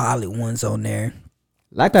 10 solid ones on there.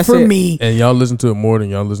 Like I For said, me, And y'all listen to it more than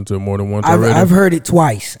once already. I've heard it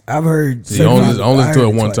twice. I've heard. See, only listen to heard it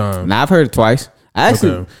one twice. time. Now I've heard it twice. I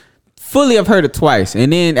actually Okay. fully I've heard it twice,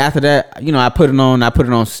 and then after that, you know, I put it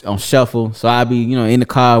on shuffle, so I be, you know, in the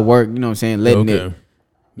car work, you know what I'm saying, letting it, Okay.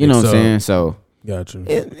 you know what I'm So- saying. So Gotcha.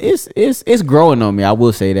 it's growing on me. I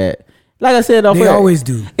will say that. Like I said, They always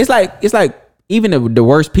do. It's like even the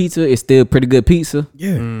worst pizza is still pretty good pizza.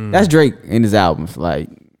 Yeah. That's Drake in his albums. Like,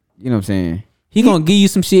 you know what I'm saying? He gonna give you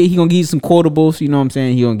some shit. He gonna give you some quotables. You know what I'm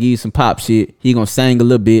saying? He gonna give you some pop shit. He gonna sing a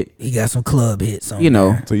little bit. He got some club hits on You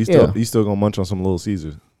know. there. So you still gonna munch on some Little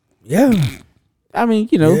Caesars? Yeah. I mean,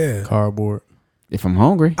 you know, Yeah. Cardboard. if I'm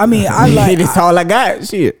hungry. I mean, I like that's all I got.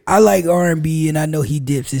 Shit. I like R&B, and I know he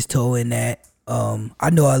dips his toe in that. I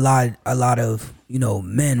know a lot of, you know,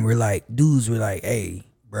 dudes were like, hey,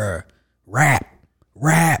 bruh, rap.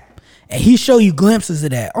 And he show you glimpses of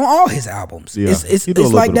that on all his albums. Yeah, It's he do a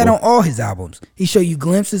little like bit of that on both. all his albums. He show you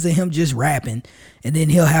glimpses of him just rapping, and then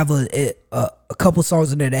he'll have a couple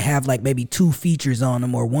songs in there that have like maybe 2 features on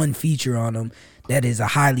them or 1 feature on them that is a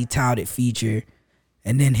highly touted feature.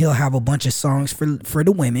 And then he'll have a bunch of songs for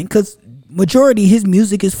the women, because majority of his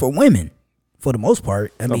music is for women. for the most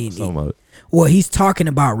part. I mean, some of it. well, he's talking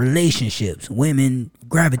about relationships. Women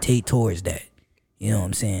gravitate towards that. You know what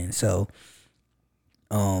I'm saying? So,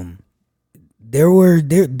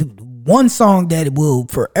 one song that will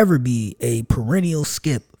forever be a perennial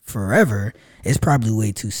skip forever is probably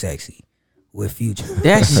Way Too Sexy with Future.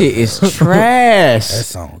 That shit is trash. That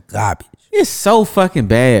song garbage. It's so fucking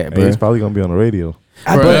bad, And bro. he's probably gonna be on the radio.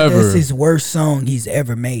 I think Forever. that's his worst song he's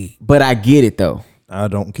ever made. But I get it though, I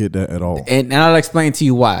don't get that at all. and I'll explain to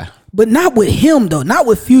you why. But not with him though. Not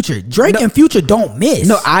with Future. Drake and Future don't miss.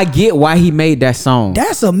 No, I get why he made that song.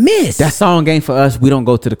 That's a miss. That song ain't for us. We don't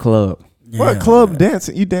go to the club. What club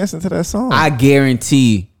dancing? You dancing to that song? I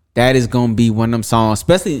guarantee that is gonna be one of them songs.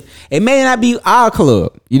 Especially, it may not be our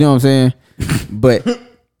club. You know what I'm saying? But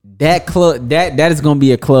that club, that is gonna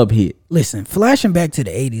be a club hit. Listen, flashing back to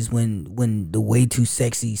the 80s when the Way Too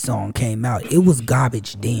Sexy song came out, it was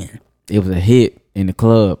garbage then. It was a hit in the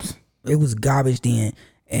clubs. It was garbage then.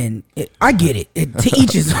 And I get it. To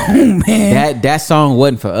each his own, man. That song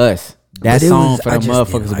wasn't for us. That But it song was- for I the just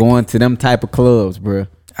didn't motherfuckers like going to them type of clubs, bro.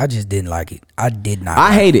 I just didn't like it. I did not. I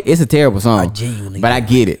like hate it. It's a terrible song. I genuinely but I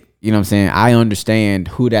didn't get it. You know what I'm saying? I understand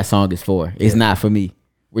who that song is for. It's not for me,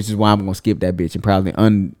 which is why I'm gonna skip that bitch and probably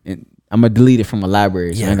and I'm gonna delete it from my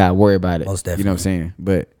library, so I Yeah. ain't gotta worry about it. Most You know what I'm saying?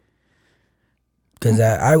 But Because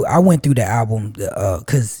I went through the album,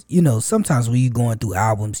 because, you know, sometimes when you're going through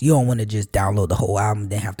albums, you don't want to just download the whole album,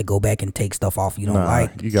 then have to go back and take stuff off you don't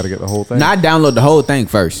like. You got to get the whole thing. now I download the whole thing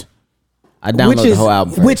first. I download the whole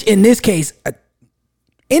album first. Which in this case,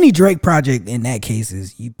 any Drake project in that case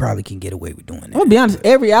is you probably can get away with doing I'm that. gonna be honest.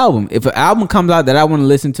 Every album, if an album comes out that I want to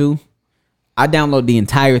listen to, I download the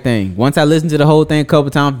entire thing. Once I listen to the whole thing a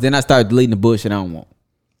couple times, then I start deleting the bullshit I don't want.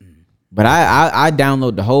 But I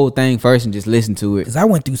download the whole thing first and just listen to it. Because I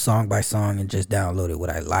went through song by song and just downloaded what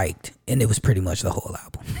I liked, and it was pretty much the whole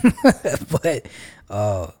album. but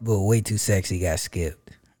Way Too Sexy got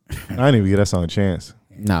skipped. I didn't even give that song a chance.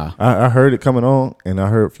 Nah. I heard it coming on, and I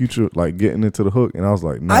heard Future like getting into the hook, and I was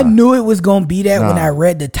like, nah. I knew it was gonna be that when Nah. I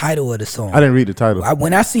read the title of the song. I didn't read the title.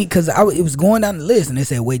 When I see, because it was going down the list and it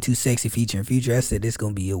said Way Too Sexy featuring Future, I said this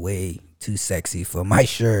gonna be a way too sexy for my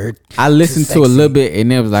shirt. I listened Too to a sexy. little bit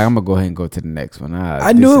and it was like, I'm gonna go ahead and go to the next one.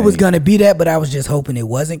 I knew it was gonna be that, but I was just hoping it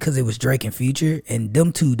wasn't because it was Drake and Future, and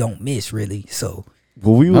them two don't miss really. So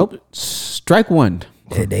Well, we Nope. Strike one.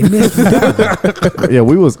 they missed. yeah,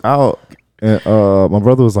 we was out, and my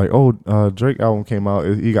brother was like, "Oh, Drake album came out.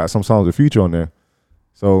 He got some songs with Future on there."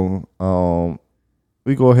 So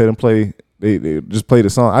we go ahead and play. They just play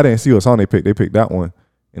the song. I didn't see what song they picked. They picked that one,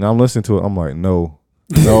 and I'm listening to it. I'm like, no,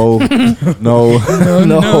 no.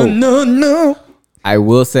 I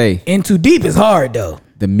will say In Too Deep is hard though.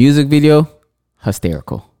 the music video,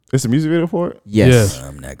 hysterical. It's a music video for it. Yes.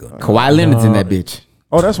 I'm not going. Kawhi Leonard's in that bitch.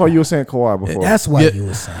 Oh, that's why you were saying Kawhi before. That's why Yeah. you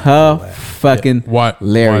were saying. Fucking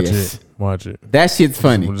hilarious. Watch it. That shit's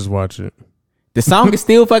funny. We'll just watch it. The song is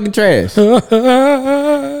still fucking trash.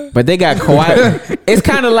 But they got Kawhi. It's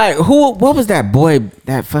kind of like what was that boy?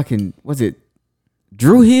 That fucking was it?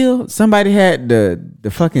 Drew Hill? Somebody had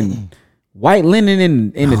the fucking white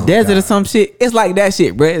linen in the desert or some shit. It's like that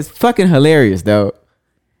shit, bro. It's fucking hilarious, though.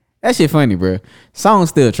 That shit funny, bro. Song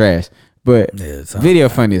still trash, but video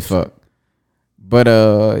funny as fuck. But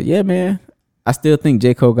yeah, man. I still think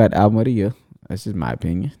J. Cole got the album of the year. That's just my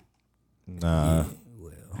opinion. Nah,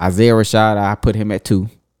 Isaiah Rashad, I put him at 2.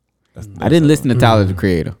 I didn't listen to Tyler the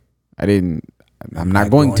Creator. I didn't. I'm not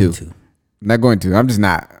going to. I'm not going to. I'm just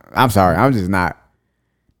not. I'm sorry. I'm just not.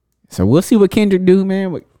 So we'll see what Kendrick do,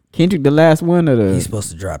 man. What Kendrick, the last one of the He's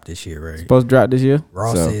supposed to drop this year, right? supposed to drop this year.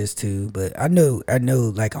 Ross So, is too, but I know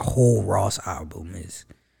like a whole Ross album is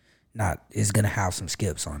gonna have some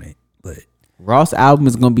skips on it, but Ross album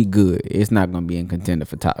is gonna be good. It's not gonna be in contender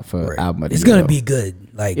for right. album of the it's year, gonna though. be good.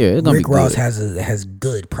 Like Yeah, it's gonna Rick be Ross good. has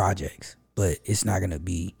good projects, but it's not gonna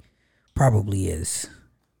be probably as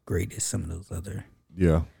great as some of those other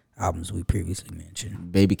yeah, albums we previously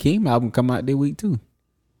mentioned. Baby Keem album come out this week too.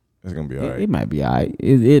 it's gonna be It alright. might be alright.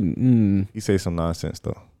 He say some nonsense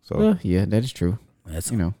though. So Well, yeah, that is true.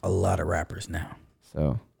 That's You know. a lot of rappers now.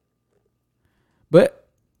 So, but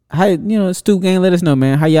how Stu Gang, let us know,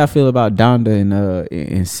 man. How y'all feel about Donda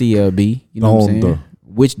and CLB? You know what I'm saying? Donda.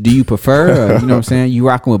 Which do you prefer? You know what I'm saying? You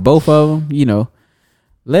rocking with both of them? You know,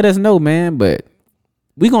 let us know, man. But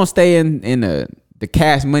we gonna stay in the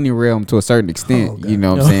Cash Money realm to a certain extent. You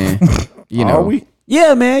know what I'm saying? You know, Are we?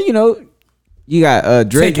 Yeah, man. You know, you got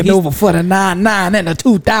Drake. Taking over for the 99 and the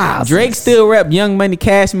 2000. Drake still rap Young Money,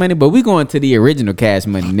 Cash Money, but we going to the original Cash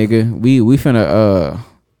Money, nigga. We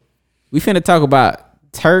finna talk about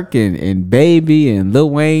Turk and Baby and Lil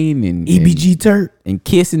Wayne and EBG Turk. and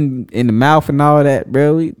kissing in the mouth and all that,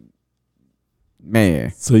 bro.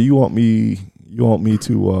 Man. So you want me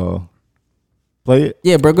to play it?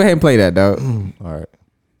 Yeah, bro, go ahead and play that, dog. All right.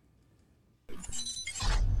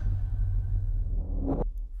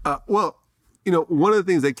 Well, one of the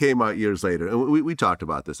things that came out years later, and we talked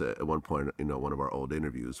about this at one point, one of our old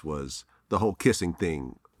interviews, was the whole kissing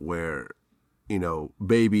thing where,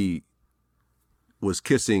 Baby was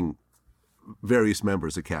kissing various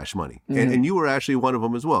members of Cash Money. Mm-hmm. And you were actually one of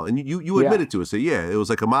them as well. And you admitted to it. So, yeah, it was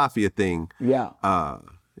like a mafia thing. Yeah.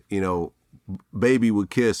 Baby would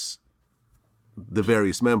kiss the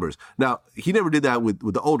various members. Now, he never did that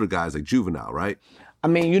with the older guys like Juvenile, right? I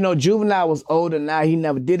mean, Juvenile was older now. He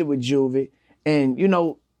never did it with Juvie. And,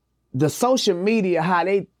 the social media, how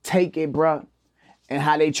they take it, bruh, and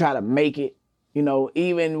how they try to make it,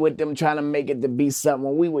 even with them trying to make it to be something.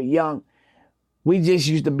 When we were young, we just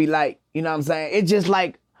used to be like, you know what I'm saying? It's just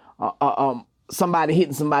like somebody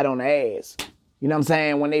hitting somebody on the ass. You know what I'm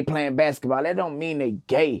saying? When they playing basketball, that don't mean they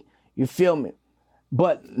gay. You feel me?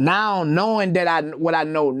 But now, knowing that what I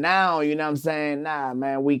know now, you know what I'm saying? Nah,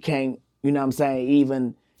 man, we can't, you know what I'm saying,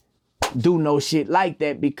 even do no shit like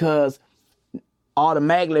that because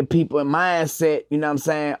automatically people in mindset, you know what I'm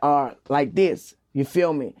saying, are like this. You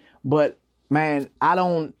feel me? But man, I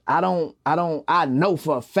know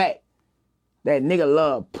for a fact that nigga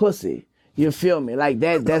love pussy. You feel me? Like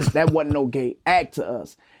that wasn't no gay act to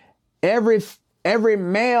us. Every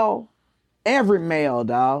male,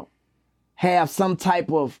 dog, have some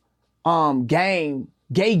type of gay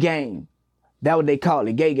game. That's what they call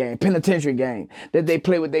it, gay game, penitentiary game, that they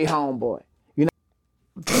play with their homeboy.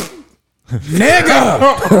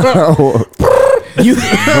 Nigga!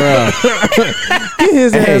 Get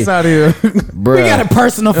his ass out of here. We got a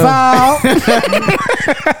personal foul.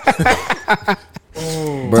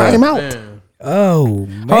 Time out. Oh,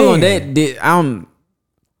 man. Hold on,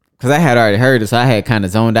 because I had already heard it, so I had kind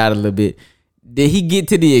of zoned out a little bit. Did he get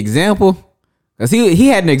to the example? Because he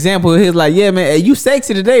had an example. He was like, yeah, man, hey, you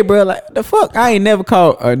sexy today, bro. Like, the fuck? I ain't never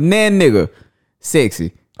called a nan nigga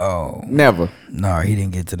sexy. Oh. Never. No, he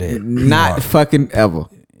didn't get to that. Not fucking ever.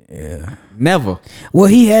 Yeah. Never. Well,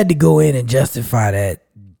 he had to go in and justify that.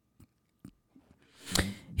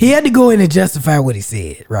 He had to go in and justify what he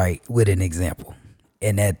said, right, with an example.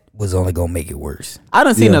 And that was only going to make it worse. I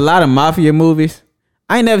done seen a lot of mafia movies.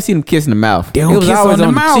 I ain't never seen them kiss in the mouth. They don't kiss on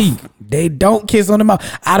the mouth. They don't kiss on the mouth.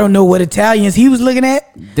 I don't know what Italians he was looking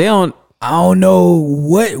at. They don't. I don't know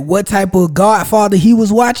what type of Godfather he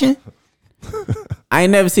was watching. I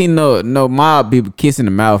ain't never seen no mob people kissing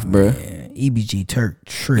the mouth, bro. Yeah, EBG Turk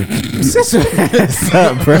tripping. What's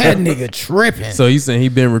up, bro? That nigga tripping. So you saying he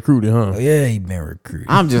been recruited, huh? Oh, yeah, he been recruited.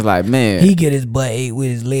 I'm just like, man. He get his butt ate with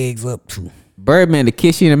his legs up too. Birdman to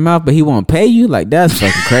kiss you in the mouth, but he won't pay you? Like, that's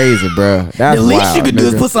fucking crazy, bro. That's the least wild, you could do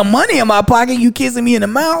nigga. is put some money in my pocket. You kissing me in the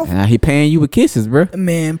mouth. Now he paying you with kisses, bro.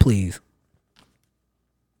 Man, please.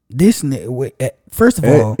 This nigga, first of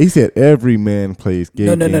all, He said every man plays gay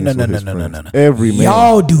games with his friends. Every man.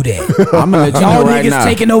 Y'all do that. I'm gonna let you Y'all know right niggas now.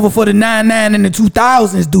 taking over for the 99 and the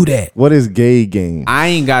 2000s do that. What is gay game? I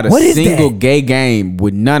ain't got a What is single that? gay game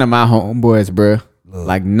with none of my homeboys, bro.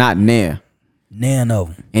 Like, not now. None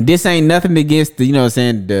of them. And this ain't nothing against the, you know what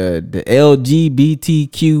I'm saying, the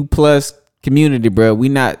LGBTQ plus community, bro. We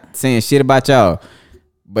not saying shit about y'all.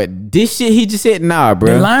 But this shit he just said, nah,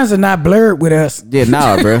 bro. The lines are not blurred with us. Yeah,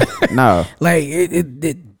 nah, bro. Nah. Like,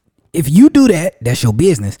 if you do that, that's your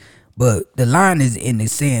business. But the line is in the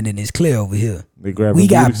sand and it's clear over here. They grab We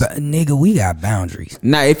got, booties. we got boundaries.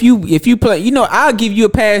 Now, if you play, I'll give you a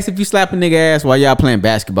pass if you slap a nigga ass while y'all playing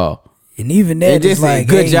basketball. And even that And is just like,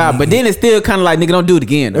 good hey, job. nigga. But then it's still kind of like, nigga, don't do it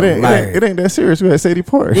again, though. It ain't that serious. We had Sadie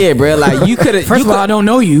Park. Yeah, bro. Like, you could have. First of all, I don't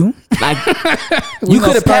know you. Like, you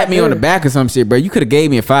could have pat me on the back or some shit, bro. You could have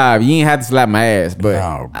gave me a 5. You ain't have to slap my ass, but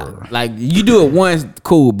No, bro. like, you do it once,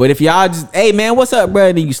 cool. But if y'all just, hey man, what's up, bro?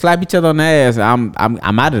 And then you slap each other on the ass, I'm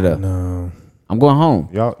out of there. No. I'm going home.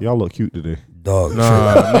 Y'all look cute today. Dog.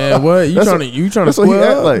 Nah, man, what? You trying to That's what he square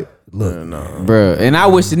act up? like. Look, Bro. And I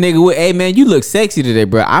wish the nigga would, hey man, you look sexy today,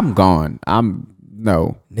 bro. I'm gone.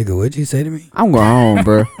 No. nigga, what'd you say to me? I'm going home,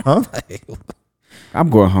 bro. Huh? I'm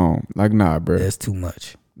going home. Like, nah, bro. That's too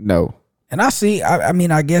much. No. And I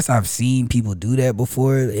mean, I guess I've seen people do that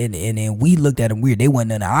before, and then we looked at them weird. They wasn't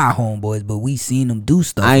none of our homeboys, but we seen them do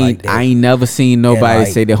stuff like that. I ain't never seen nobody like-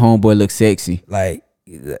 say their homeboy look sexy. Like,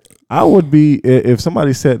 I would be if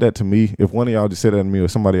somebody said that to me. If one of y'all just said that to me, or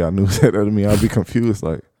somebody I knew said that to me, I'd be confused.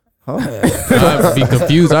 Like, I'd be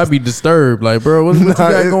confused. I'd be disturbed. Like, bro, what you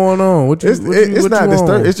got going on? It's not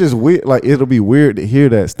disturbed. It's just weird. Like, it'll be weird to hear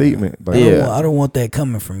that statement. Like, I don't want that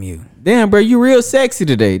coming from you. Damn, bro, you real sexy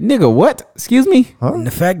today, nigga. What? Excuse me. And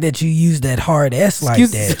the fact that you use that hard S like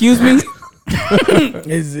that. Excuse me.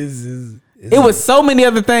 It was so many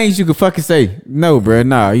other things you could fucking say. No, bro.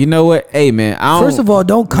 Nah. You know what? Hey, man. First of all,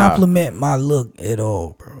 don't compliment my look at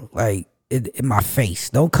all, bro. Like in my face.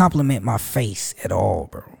 Don't compliment my face at all,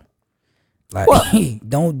 bro. Like,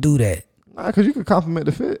 don't do that. Nah, because you can compliment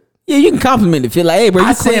the fit. Yeah, you can compliment the fit. Like, hey, bro,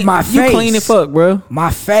 I said my you face. clean as fuck, bro.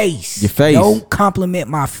 My face. Your face. Don't compliment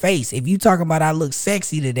my face. If you talking about I look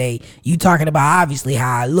sexy today, you talking about obviously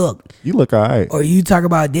how I look. You look all right. Or you talking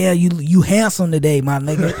about, damn, you handsome today, my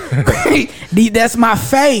nigga. That's my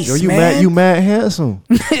face, Yo, you man. mad handsome.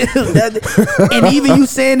 And even you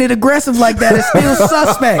saying it aggressive like that is still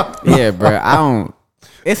suspect. Yeah, bro. I don't.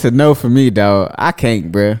 It's a no for me, dog. I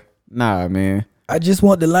can't, bro. Nah, man. I just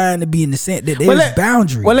want the line to be in the sense that there's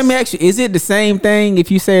boundaries. Well, let me ask you: is it the same thing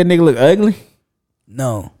if you say a nigga look ugly?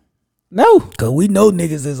 No, cause we know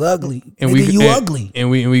niggas is ugly. And you ugly, and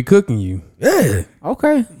we cooking you. Yeah,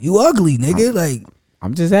 okay. You ugly, nigga. Like,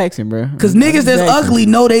 I'm just asking, bro. Cause niggas that's ugly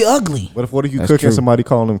know they ugly. But what if you cooking somebody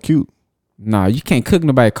calling them cute? Nah, you can't cook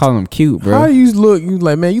nobody calling them cute, bro. How you look? You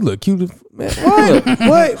like, man, you look cute. Man, what?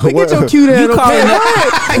 What? Man, get your cute ass. You calling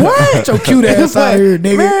what? Get your cute ass out here,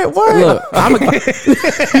 nigga. Man, what? Look,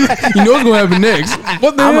 you know what's gonna happen next?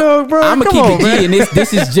 What the hell, bro? I'm gonna keep it G, and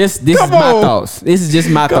this is my thoughts. This is just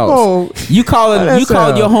my thoughts. You call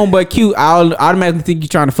your homeboy cute, I'll automatically think you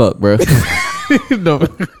trying to fuck, bro. No.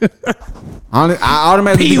 I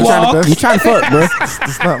automatically think you trying to fuck, bro.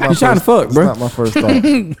 It's not my You trying to fuck, bro. It's not my first thought.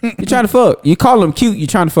 You trying to fuck. You call him cute, you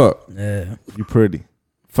trying to fuck. Yeah. You pretty.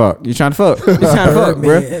 Fuck. You trying to fuck. You trying to fuck,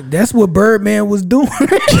 bro. That's what Birdman was doing.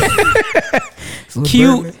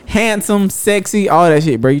 Cute, handsome, sexy, all that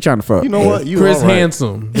shit, bro. You trying to fuck. You know what? You Chris all right.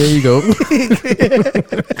 Handsome. There you go.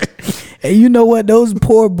 And you know what? Those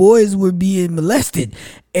poor boys were being molested,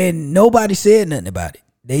 and nobody said nothing about it.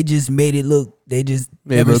 They just made it look. They just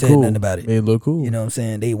never said nothing about it. Made it look cool. You know what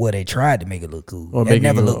I'm saying? They tried to make it look cool. Or That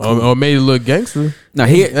never looked cool. Or made it look gangster. Now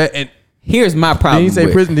here's my problem.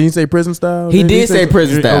 Did he say prison style? He did say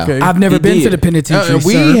prison style. Okay. I've never been to the penitentiary.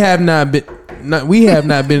 We have not been. We have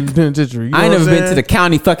not been to the penitentiary. You know I ain't what never I'm been to saying? the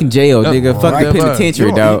county fucking jail, nigga. Fuck right the there,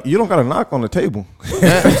 penitentiary, dog. You don't got to knock on the table.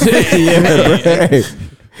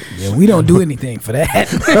 Yeah, we don't do anything for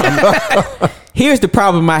that. Here's the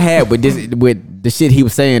problem I had with this, with the shit he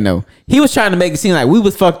was saying though. He was trying to make it seem like we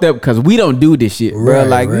was fucked up because we don't do this shit, bro. Right,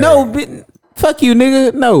 Like, right. no, fuck you,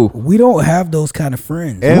 nigga. No, We don't have those kind of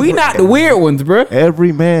friends. we not the weird ones, bro.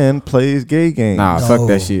 Every man plays gay games. Nah, fuck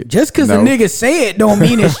that shit. Just because No. a nigga say it don't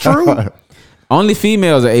mean it's true. Only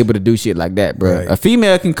females are able to do shit like that, bro. Right. A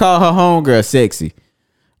female can call her homegirl sexy.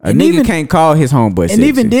 A And nigga even- can't call his homeboy sexy. And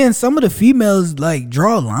even then, some of the females like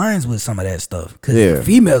draw lines with some of that stuff because Yeah.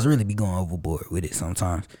 females really be going overboard with it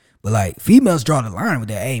sometimes. But like females draw the line with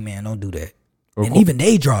that. Hey man, don't do that. And even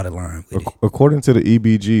they draw the line with it. According to the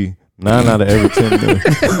EBG, 9 out of every 10 men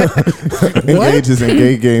engages in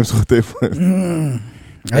gay games with their friends.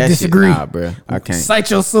 I That shit, disagree. nah, bro. I can't.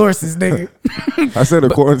 Cite your sources, nigga. I said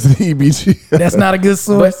according to the EBG. That's not a good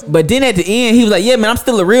source. But then at the end, he was like, "Yeah, man, I'm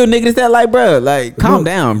still a real nigga." Is that like, bro? Like, calm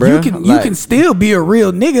down, bro. You can still be a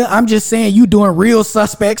real nigga. I'm just saying you doing real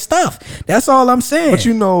suspect stuff. That's all I'm saying. But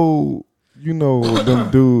you know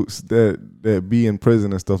them dudes that be in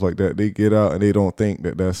prison and stuff like that. They get out and they don't think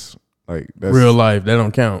that's Real life. That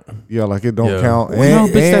don't count. Yeah, like it don't Yeah. count. no,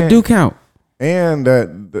 bitch, that do count. And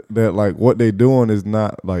that like what they doing is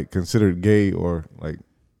not like considered gay or like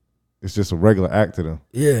it's just a regular act to them.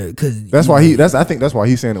 Yeah, because That's why I think that's why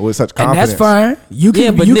he's saying it with such and confidence. that's fine. You can,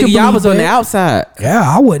 Yeah, but you nigga, can y'all believe was on the that. outside. Yeah,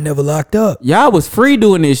 I wasn't never locked up. Y'all was free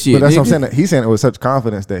doing this shit. But that's what I'm nigga. saying. That he's saying it with such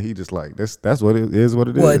confidence that he just like that's what it is. What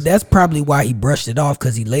it is. Well, that's probably why he brushed it off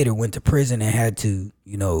because he later went to prison and had to,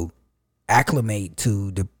 acclimate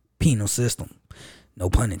to the penal system.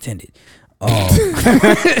 No pun intended.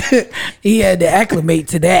 He had to acclimate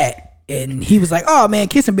to that. And he was like, "Oh man,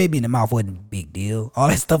 kissing baby in the mouth wasn't a big deal. All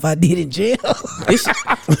that stuff I did in jail, This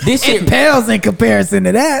shit it pales in comparison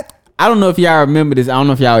to that." I don't know if y'all remember this. I don't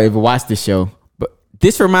know if y'all ever watched this show, but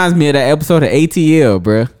this reminds me of that episode of ATL,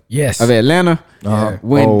 bro. Yes, Of Atlanta. Uh-huh.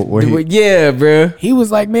 When yeah, bro. he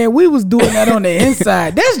was like, "Man, we was doing that on the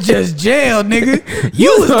inside. That's just jail, nigga.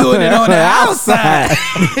 You was doing it on the outside.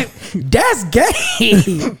 That's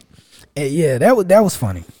gay." And yeah, that was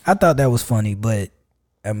funny. I thought that was funny, but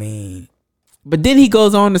I mean, But then he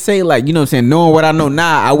goes on to say, like, you know what I'm saying, knowing what I know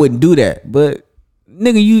now, I wouldn't do that. But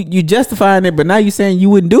nigga, you justifying it, but now you saying you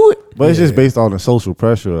wouldn't do it. But it's just based on the social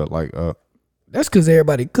pressure. Like, That's because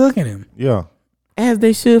everybody cooking him. yeah. As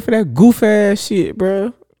they should for that goof ass shit,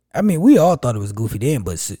 bro. I mean, we all thought it was goofy then,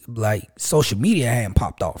 but like social media hadn't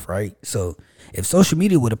popped off, right? So if social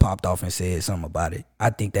media would have popped off and said something about it, I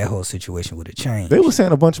think that whole situation would have changed. They were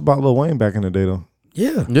saying a bunch about Lil Wayne back in the day, though.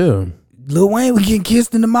 Yeah. Yeah. Lil Wayne was getting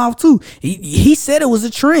kissed in the mouth too. He said it was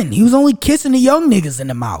a trend. He was only kissing the young niggas in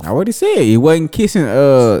the mouth. I already said he wasn't kissing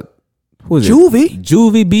who was Juvie. it?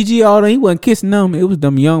 Juvie, BG, all them. He wasn't kissing them. It was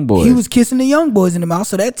them young boys. He was kissing the young boys in the mouth,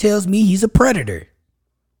 so that tells me he's a predator.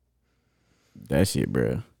 that shit,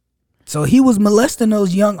 bro. So he was molesting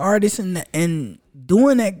those young artists and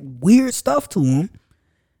doing that weird stuff to them.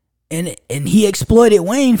 And he exploited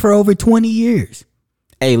Wayne for over 20 years.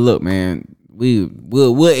 Hey, look, man.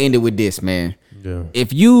 We'll end it with this, man. Yeah.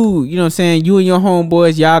 If you know what I'm saying, you and your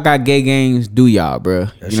homeboys, y'all got gay games, do y'all, bro. You know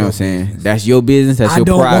what I'm saying? That's your business. That's I your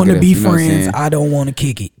don't want to prerogative. be You know what I'm friends. saying? I don't want to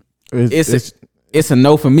kick it. It's a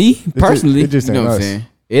no for me personally. it just you know ain't what I'm us. saying?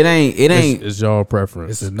 It ain't. It's y'all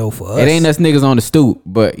preference. It's a no for us. It ain't us niggas on the stoop,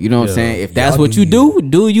 but you know what I'm Yeah. saying? If that's Y'all what do you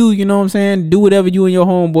do you know what I'm saying? Do whatever you and your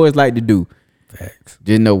homeboys like to do. Facts.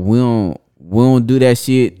 Just know we don't do that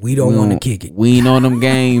shit. We don't wanna kick it. We ain't on them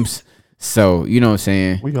games. So, you know what I'm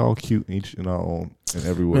saying? We all cute each in our own in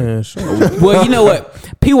every way. Man, sure. Well, you know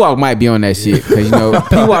what? P-Walk might be on that shit. Cause you know,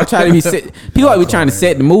 P-Walk be trying to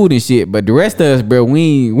set the mood and shit, but the rest of us, bro,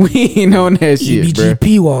 we ain't on that shit, bro.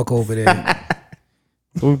 EBGP walk over there.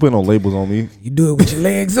 We put no labels on me. You do it with your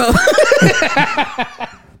legs up.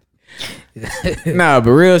 Nah,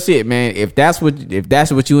 but real shit, man. If that's what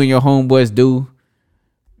you and your homeboys do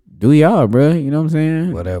y'all, bro. You know what I'm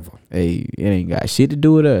saying? Whatever. Hey, it ain't got shit to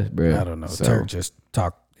do with us, bro. I don't know. So, Turk just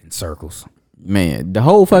talk in circles. man, the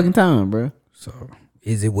whole fucking time, bro. So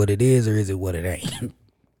is it what it is or is it what it ain't?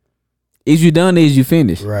 Is you done? Is you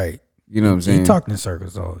finished? Right. You know what I'm saying? He talked in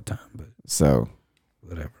circles all the time, but So,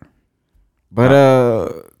 whatever.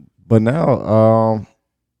 but now,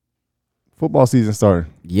 football season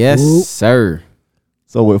started. yes, Oop. sir.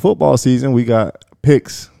 So with football season, we got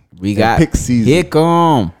picks. We and got pick season. Hick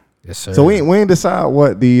 'em. Yes, sir. So we ain't decide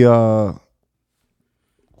what the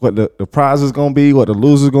prize is gonna be, what the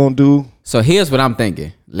loser's gonna do. So here's what I'm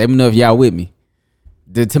thinking. Let me know if y'all with me.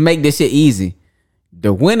 To make this shit easy,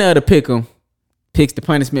 the winner of the pick 'em picks the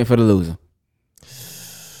punishment for the loser.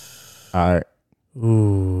 All right,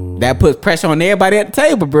 That puts pressure on everybody at the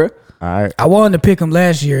table, bro. all right. I wanted to pick him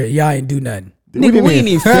last year. Y'all ain't do nothing. Nigga, we ain't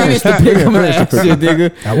even finished the pick 'em last year,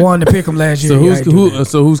 nigga. I wanted to pick him last year. So Y'all ain't do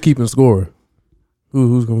nothing. who's keeping score?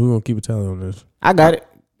 Who's gonna keep a tally on this? I got it.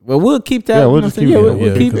 Well, we'll keep that. Yeah, you we'll know just what I'm saying? keep it. Yeah,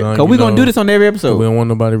 we'll Yeah, keep 'cause it. I don't Cause we even gonna do know. this on every We episode. don't want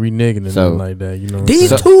nobody reneging and So- nothing like that. You know. These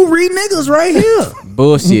So- two niggas right here.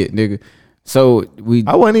 Bullshit, nigga. So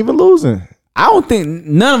I wasn't even losing. I don't think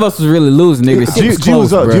none of us was really losing, nigga. The shit was G was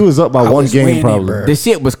close, up. bro. G was up by I one was game, winning, probably. bro. The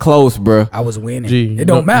shit was close, bro. I was winning. G, It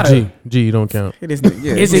don't matter. G, you don't count. Hit this nigga.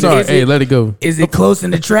 Yeah. Is it, Sorry, is hey, it, let it go. is it close in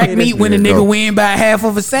the track Hit meet this when the nigga nigga go. win by half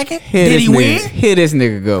of a second? Hit Did this he nigga. win? Hit this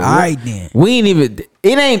nigga go. All right then. We ain't even.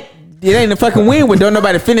 It ain't a fucking win when don't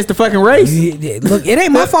nobody finish the fucking race. Look, it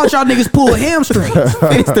ain't my fault y'all niggas pull a hamstring.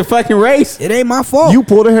 Finish the fucking race. It ain't my fault. You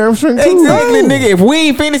pulled a hamstring too. Exactly, nigga. If we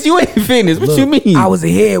ain't finished, you ain't finished. What Look, you mean? I was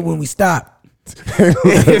ahead when we stopped.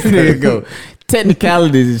 This nigga go.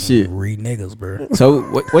 Technicalities and shit. Read niggas, bro. So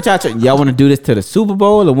what y'all want to do this to the Super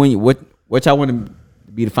Bowl or when what y'all want to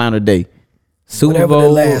be the final day? Super Whatever the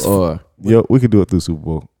Bowl last- Yeah, we could do it through Super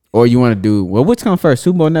Bowl. or you want to do which come first?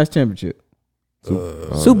 Super Bowl or National Championship?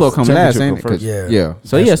 Super Bowl come last, Championship ain't it? come 'Cause- Yeah. yeah.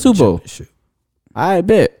 So That's yeah, the Super Bowl. championship. I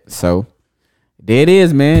bet. So there it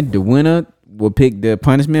is, man. The winner will pick the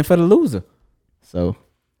punishment for the loser. So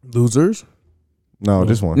Losers. No,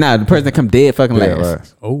 just one. the person that come dead fucking Yeah, last.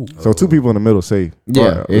 last. Oh. So two people in the middle safe.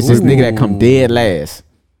 Yeah, Right. it's this nigga that come dead last.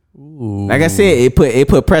 Like I said, it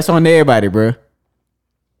put pressure on everybody, bro.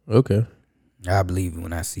 Okay. I believe it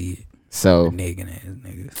when I see it. So Nigga ass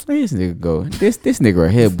niggas. where this nigga go? This nigga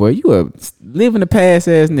right here, boy. You a living the past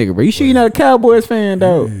ass nigga, bro. You sure you not a Cowboys fan,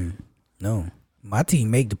 dog? No. My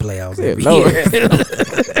team make the playoffs Good every Lord.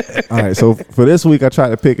 year. All right. So for this week, I tried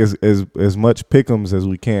to pick as much pick'ems as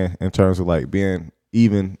we can in terms of like being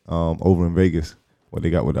even over in Vegas what they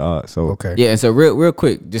got with the odds. So Okay. Yeah, and so real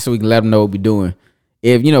quick, just so we can let them know what we're doing.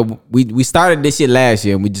 If you know, we started this shit last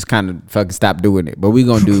year and we just kind of fucking stopped doing it, but we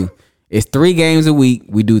gonna do it's 3 games a week.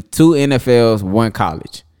 We do 2 NFLs, 1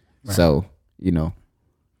 college. So you know,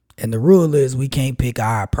 And the rule is we can't pick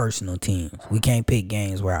our personal teams. We can't pick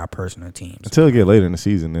games where our personal teams. until it get later in the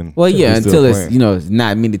season, then well, yeah, we still until it's playing. it's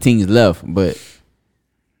not many teams left. But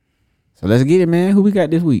so let's get it, man. Who we got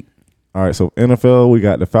this week? All right. So NFL, we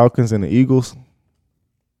got the Falcons and the Eagles.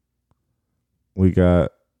 we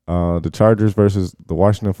got the Chargers versus the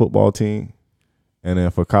Washington football team. And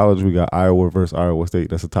then for college, we got Iowa versus Iowa State.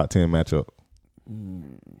 That's a top 10 matchup.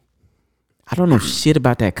 I don't know shit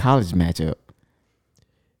about that college matchup.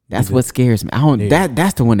 That's what scares me. I don't.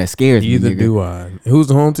 That's the one that scares me. Either nigga. do I. Who's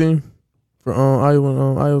the home team for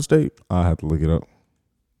Iowa and Iowa State? I'll have to look it up.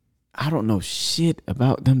 I don't know shit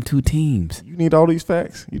about them two teams. You need all these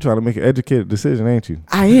facts. You trying to make an educated decision, ain't you?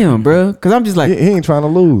 I am, bro. Because I'm just like, He ain't trying to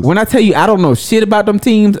lose. when I tell you I don't know shit about them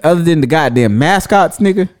teams other than the goddamn mascots,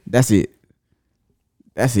 nigga. That's it.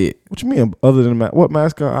 That's it. What you mean other than what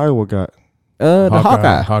mascot Iowa got? The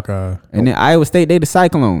Hawkeye. Hawkeye. And then Iowa State, they the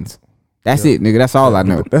Cyclones. That's it, nigga. That's all I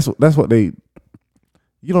know. That's what they.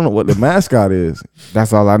 You don't know what the mascot is.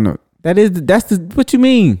 That's all I know. That's the what you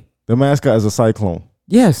mean? The mascot is a cyclone.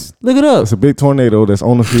 Yes. Look it up. It's a big tornado that's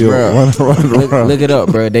on the field running around. Look it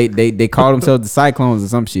up, bro. They call themselves the Cyclones or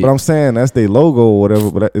some shit. But I'm saying that's their logo or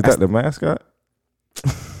whatever. But is that the mascot?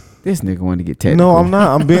 This nigga want to get technical. No, I'm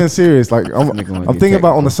not. I'm being serious. Like I'm thinking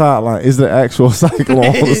about on the sideline. Is the actual cyclone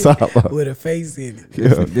on the sideline with a face in it?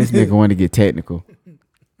 Yeah. This nigga want to get technical.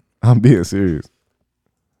 I'm being serious.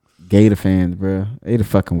 Gator fans, bro. They the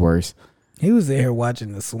fucking worst. He was there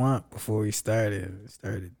watching the swamp before he started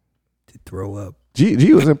to throw up.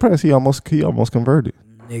 G was impressed. He almost converted.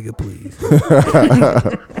 Nigga, please.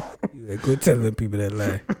 Quit telling people that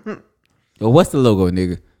lie. Well, what's the logo,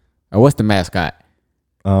 nigga? Or what's the mascot?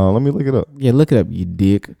 Let me look it up. Yeah, look it up, you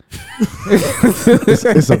dick.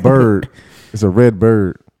 It's a bird. It's a red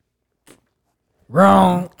bird.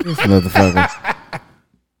 Wrong. This motherfucker.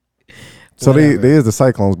 So they is the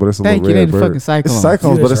Cyclones, but it's a Thank little you, red they the bird. fucking Cyclones. It's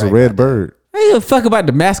Cyclones, You but was it's a right red about that. bird. I ain't give a fuck about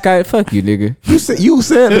the mascot. Fuck you, nigga. You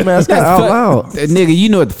said the mascot out loud. Nigga, you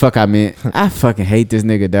know what the fuck I meant. I fucking hate this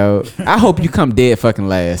nigga, dog. I hope you come dead fucking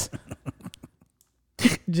last.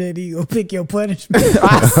 JD, you gonna pick your punishment?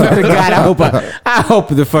 I swear to God, I hope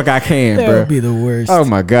the fuck I can, That bro. would be the worst. Oh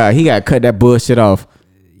my God, he gotta cut that bullshit off.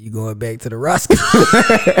 You going back to the Roscoe?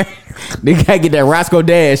 Nigga gotta get that Roscoe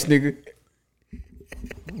Dash, nigga.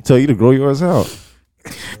 Tell you to grow yours out.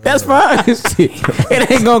 That's fine. Shit. It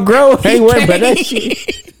ain't gonna grow. Ain't worried about that shit.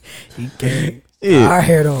 He can't. Yeah. Our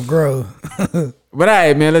hair don't grow. But all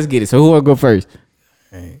right, man, let's get it. So who wanna go first?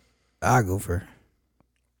 I'll go first.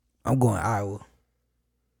 I'm going Iowa.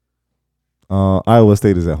 Iowa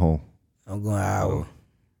State is at home. I'm going Iowa.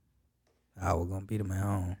 Iowa gonna beat them at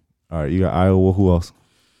home. All right, you got Iowa. Who else?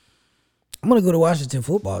 I'm gonna go to Washington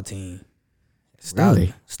football team.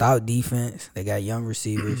 Really? Stout defense. They got young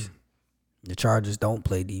receivers. The Chargers don't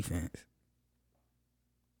play defense.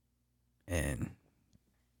 And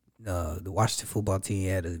the Washington football team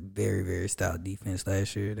had a very, very stout defense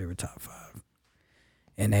last year. They were top 5.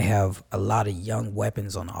 And they have a lot of young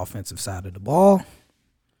weapons on the offensive side of the ball.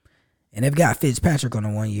 And they've got Fitzpatrick on a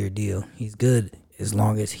 1-year deal. He's good as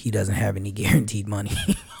long as he doesn't have any guaranteed money.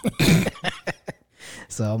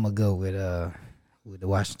 So I'm gonna go with the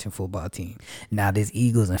Washington football team. Now this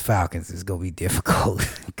Eagles and Falcons is gonna be difficult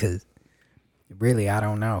because really I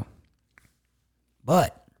don't know.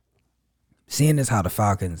 But seeing as how the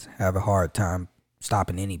Falcons have a hard time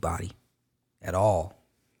stopping anybody at all,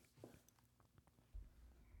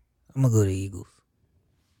 I'm gonna go to the Eagles.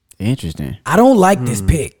 Interesting. I don't like this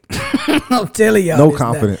pick. I'm telling y'all. No this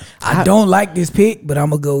confidence. I don't like this pick, but I'm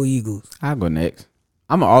gonna go Eagles. I'll go next.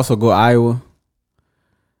 I'm gonna also go Iowa.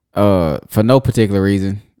 For no particular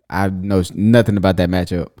reason. I know nothing about that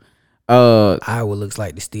matchup. Iowa looks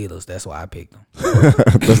like the Steelers. That's why I picked them.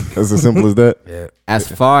 That's as simple as that. Yeah. As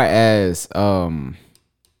far as the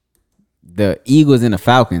Eagles and the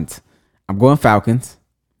Falcons, I'm going Falcons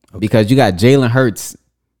because you got Jalen Hurts,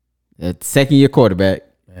 a second-year quarterback,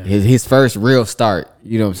 his first real start.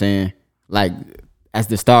 You know what I'm saying? Like as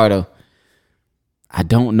the starter, I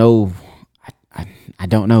don't know. I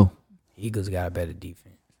don't know. Eagles got a better defense.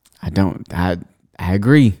 I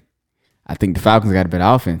agree. I think the Falcons got a better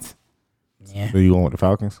offense. Yeah. So you going with the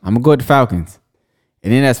Falcons? I'm gonna go with the Falcons.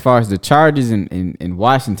 And then as far as the Chargers in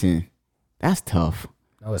Washington, that's tough.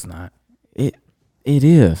 No, it's not. It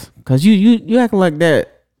is. Cause you acting like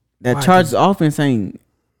that Chargers offense ain't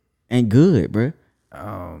good, bro.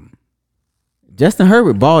 Justin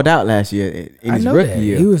Herbert balled out last year in his rookie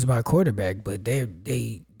year. He was my quarterback, but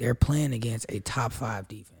they're playing against a top 5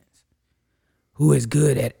 defense who is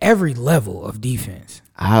good at every level of defense.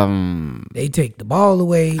 They take the ball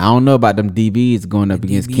away. I don't know about them DBs going up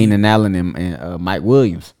against DB. Keenan Allen and Mike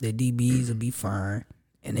Williams. The DBs will be fine,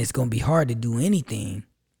 and it's gonna be hard to do anything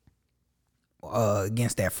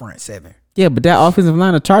against that front 7. Yeah, but that offensive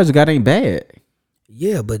line of Chargers got ain't bad.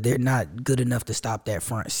 Yeah, but they're not good enough to stop that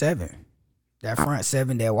front 7. That front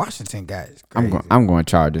seven that Washington got is I'm crazy. I'm going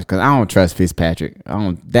Chargers because I don't trust Fitzpatrick.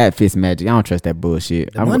 That Fitzmagic. I don't trust that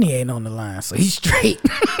bullshit. The money ain't on the line, so he's straight.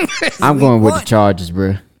 I'm going with the Chargers,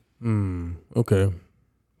 bro. Okay.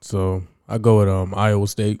 So I go with Iowa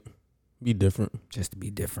State. Be different. Just to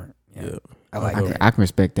be different. Yeah. Yeah. I like I that. can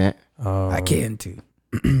respect that. I can too.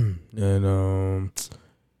 And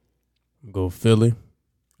go Philly.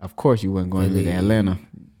 Of course, you wasn't going to Atlanta.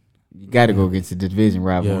 You got to go against the division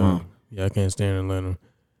rival, huh? Yeah, I can't stand Atlanta.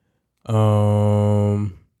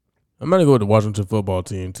 I'm gonna go with the Washington football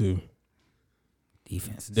team too.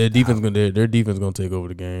 Defense. Their defense gonna take over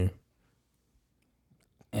the game.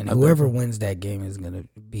 And whoever wins that game is gonna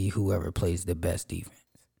be whoever plays the best defense.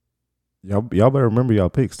 Y'all better remember y'all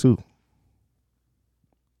picks too.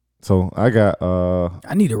 So I got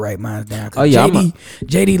I need to write mine down. Oh, yeah,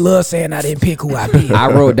 JD loves saying I didn't pick who I picked.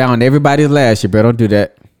 I wrote down everybody's last year, bro. Don't do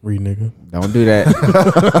that. Read, nigga. Don't do that.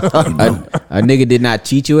 a nigga did not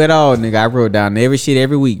cheat you at all, nigga. I wrote down every shit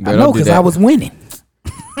every week, bro. I know because I was winning.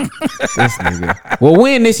 This nigga. Well,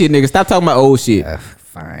 win this shit, nigga. Stop talking about old shit.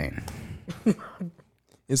 Fine.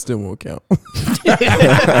 It still won't count.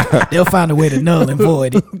 They'll find a way to null and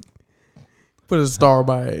void it. Put a star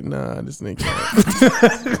by it. Nah, this nigga.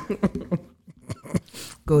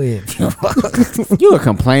 Go ahead. You a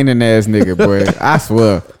complaining ass nigga, boy. I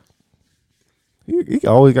swear. he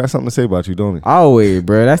always got something to say about you, don't he? Always,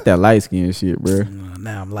 bro. That's that light skin shit, bro.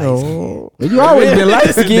 Now I'm light. You always been light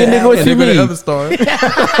skinned, nigga. What you mean? Another star.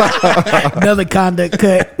 Another conduct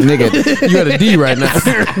cut. Nigga, You got a D right now.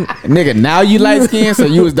 nigga, now you light skinned, so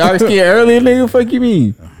you was dark skinned earlier, nigga. Fuck you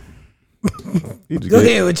mean? Go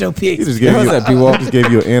ahead with your picks. He just gave What's up, people? just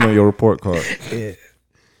gave you an N on your report card. Yeah.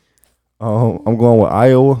 I'm going with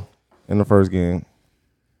Iowa in the first game.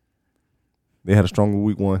 They had a stronger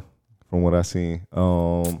week one from what I seen.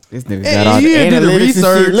 This nigga got all the you did the analytics and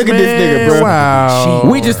research. shit. Look at this nigga, man. bro.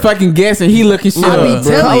 Wow. We just fucking guessing. He looking shit I be up,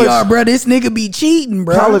 bro. telling y'all, bro, this nigga be cheating,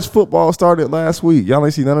 bro. College football started last week. Y'all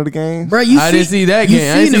ain't see none of the games. Bro, I didn't see that you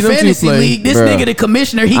game. I see ain't the see them two fantasy play. league. This Bruh. nigga, the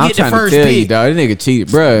commissioner, he I'm get the trying to first tell you, pick. dog. This nigga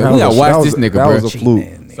cheated, bro. We gotta watch this nigga, that bro. was a fluke.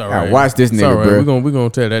 It's all Yeah, right. watch this It's nigga, all right. bro. We're gonna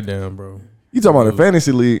tear that down, bro. You talking about the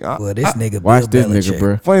fantasy league? Well, this nigga, Watch Bill this nigga, Belichick.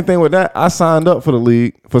 bro. Funny thing with that, I signed up for the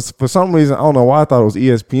league for some reason. I don't know why I thought it was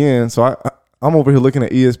ESPN. So I'm over here looking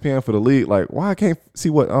at ESPN for the league. Like, why I can't see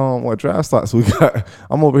what draft slots we got?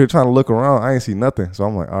 I'm over here trying to look around. I ain't see nothing. So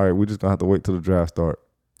I'm like, all right, we're just gonna have to wait till the draft start.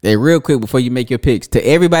 Hey, real quick before you make your picks, to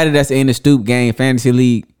everybody that's in the Stoop Game Fantasy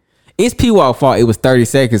League, it's P-Wall fault. It was 30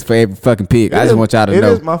 seconds for every fucking pick. I just want y'all to know.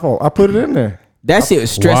 It is my fault. I put it in there. That shit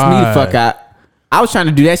stressed me the fuck out. I was trying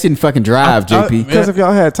to do that shit in fucking drive, JP. Because if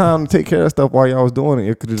y'all had time to take care of stuff while y'all was doing it,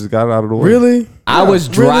 you could have just got it out of the way. Really? I was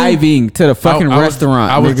driving to the fucking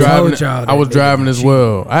restaurant. I was nigga. driving. y'all I was that driving as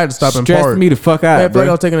well. I had to stop and Stressed park. me the fuck Man, I out, feel like I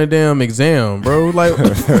bro. was taking a damn exam, bro. Like,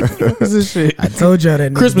 what is this shit? I told y'all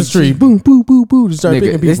that nigga Christmas be tree, cheating. boom, boom, boom, boom. Just start Nigga,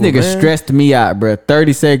 picking people. this nigga man. stressed me out, bro.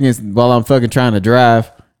 30 seconds while I'm fucking trying to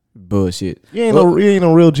drive. Bullshit. You ain't no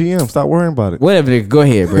real GM. Stop worrying about it. Whatever, nigga. Go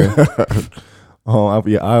ahead,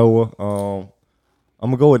 bro. Iowa. I'm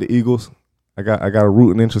gonna go with the Eagles. I got a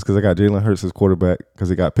rooting interest because I got Jalen Hurts as quarterback because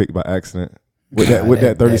he got picked by accident with that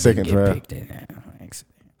 30-second didn't draft. get picked in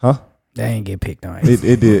accident. Huh? That ain't get picked on.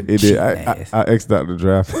 It did. Cheating I ass. exited out the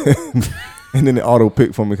draft, and then it auto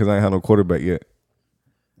picked for me because I ain't had no quarterback yet.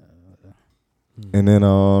 And then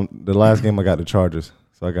the last game I got the Chargers,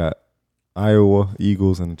 so I got Iowa,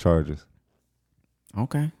 Eagles, and the Chargers.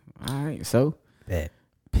 Okay. All right. So Bet.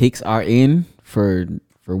 picks are in for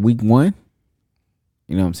week one.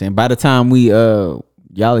 You know what I'm saying? By the time we y'all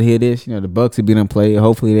hear this, you know, the Bucks will be done play.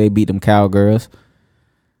 Hopefully they beat them Cowgirls.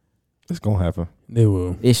 It's gonna happen. They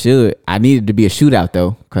will. It should. I needed to be a shootout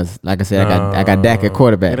though, because like I said, I got Dak at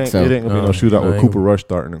quarterback. It So ain't gonna be no shootout with Cooper Rush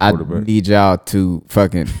starting at I quarterback. need y'all to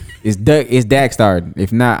fucking it's Dak starting.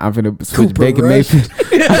 If not, I'm finna switch Cooper Baker Rush? Mayfield.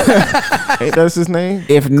 Ain't that his name?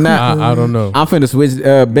 If not, I don't know. I'm finna switch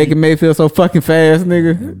Baker Mayfield so fucking fast,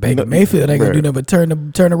 nigga. Baker Mayfield ain't gonna do nothing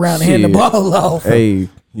but turn around and hand the Shit. ball off. Hey,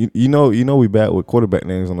 You know we bad with quarterback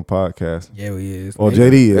names on the podcast. Yeah, we is. Or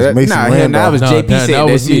JD is Mason nah, Randolph. that was JP said that that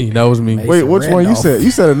was shit. me. That was me. Mason Wait, which one you Randolph. said?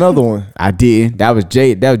 You said another one. I did. That was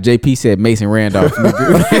JP said Mason Randolph.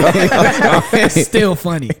 nigga. Still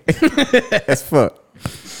funny. That's fuck.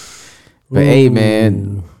 But hey,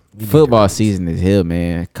 man, football season is here,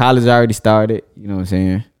 man. College already started. You know what I'm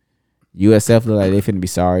saying? USF look like they finna be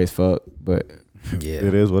sorry as fuck, but Yeah.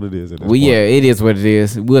 It is what it is. At this well, point. yeah, it is what it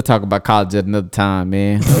is. We'll talk about college at another time,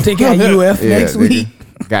 man. Don't take out UF next nigga. week.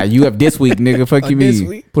 Got UF this week, nigga. Fuck you This mean?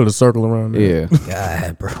 week. Put a circle around there. Yeah.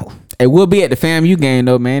 God, bro. Hey, we'll be at the FAMU game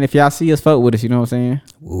though, man. If y'all see us, fuck with us. You know what I'm saying?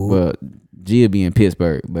 Ooh. But G'll be in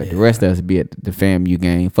Pittsburgh, but the rest of us be at the FAMU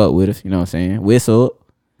game. Fuck with us, you know what I'm saying? Whistle up.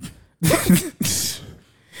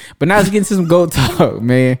 But now let's get into some GOAT talk,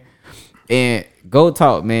 man. And GOAT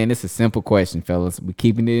talk, man, this is a simple question, fellas. We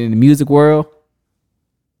keeping it in the music world.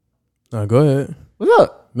 No, go ahead. What's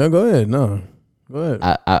up? No, go ahead. No, go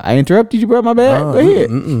ahead. I interrupted you, bro. My bad. Go ahead.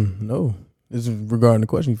 No, this is regarding the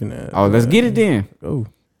question you finna ask. Oh, let's get it then. Go.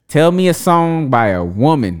 Tell me a song by a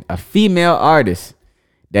woman, a female artist,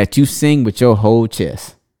 that you sing with your whole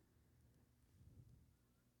chest.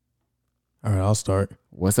 All right, I'll start.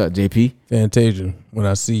 What's up, JP? Fantasia, When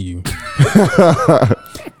I See You.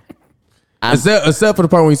 Except for the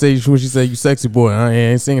part when she said you sexy boy. I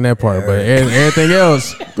ain't singing that part, but everything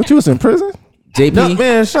else. But you was in prison? JP, No,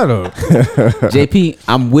 man, shut up. JP,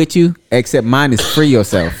 I'm with you, except mine is Free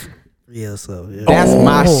Yourself. Yeah, so yeah. That's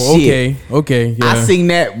my shit. Okay, yeah. I sing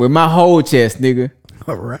that with my whole chest, nigga.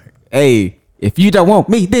 All right. Hey, if you don't want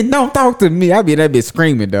me, then don't talk to me. I be that bitch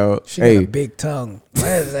screaming, dog. She got a big tongue. Why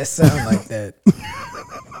does that sound like that?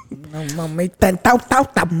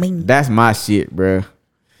 That's my shit, bro.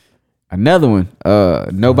 Another one.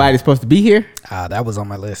 Nobody's supposed to be here. That was on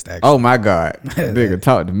my list, actually. Oh my God, nigga,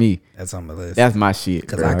 talk to me. That's on my list. That's my shit.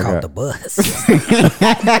 Because bro. I caught the bus.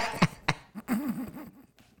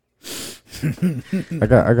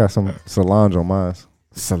 I got some Solange on mine.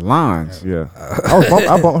 Solange. Yeah.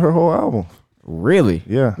 I bought her whole album. Really?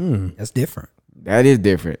 Yeah. That's different. That is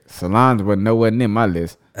different. Solange wasn't in my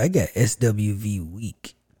list. I got SWV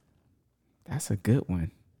Week. That's a good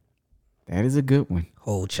one. That is a good one.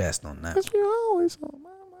 Whole chest on that. You always on my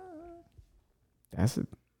mind.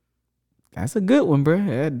 That's a good one,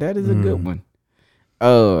 bro. That is a good one.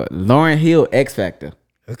 Lauryn Hill, X Factor.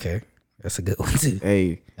 Okay. That's a good one, too.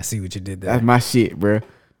 Hey, I see what you did there. that's my shit, bro.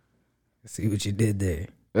 I see what you did there.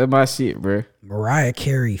 That's my shit, bro. Mariah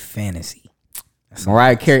Carey, Fantasy.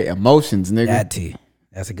 Mariah Carey, Emotions, nigga. That, too.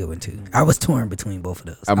 That's a good one, too. I was torn between both of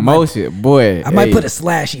those. Emotion, boy. I might put a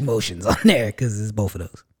slash emotions on there because it's both of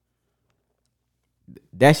those.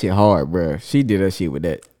 That shit hard, bro. She did her shit with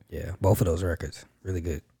that. Yeah, both of those records. Really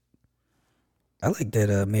good. I like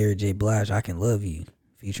that Mary J. Blige, I Can Love You,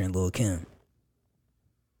 featuring Lil' Kim.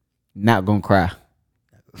 Not gonna cry.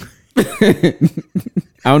 I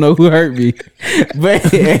don't know who hurt me, but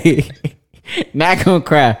hey, Not Gonna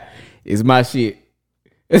Cry is my shit.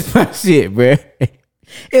 It's my shit, bro.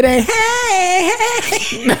 It ain't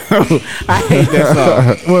hey. No, I hate that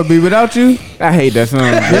song. What, Be Without You? I hate that song.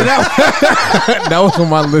 Bro. That was on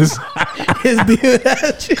my list. It's Be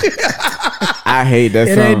Without You. I hate that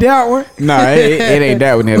It song. ain't that one. No, it ain't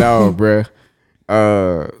that one at all, bro.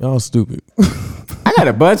 Y'all stupid. I got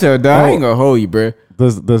a bunch of them. I ain't gonna hold you, bro.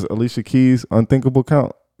 Does Alicia Keys' Unthinkable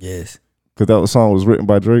count? Yes. Because that song was written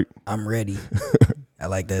by Drake. I'm Ready. I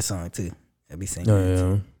like that song too. I be singing. Oh,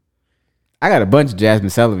 yeah. I got a bunch of Jasmine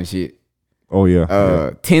Sullivan shit. Oh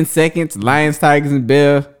yeah. 10 Seconds, Lions, Tigers, and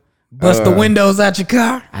Bell. Bust the windows out your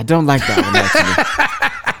car. I don't like that one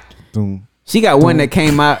actually. Doom. She got one that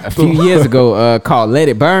came out a few years ago called Let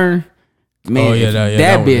It Burn. Man, Oh, yeah,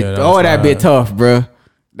 that one, bit. that Oh, was that fire. bit tough, bro.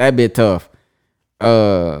 That bit tough.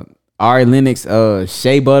 Ari Lennox,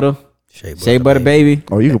 Shea Butter, Shea Butter Baby.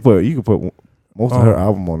 Oh, you could put most of her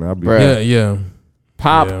album on there. I'll be Bruh. Yeah.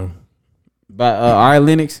 Pop Yeah. by Ari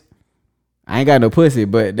Lennox. I ain't got no pussy,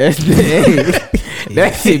 but that's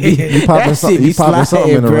that shit be You popping something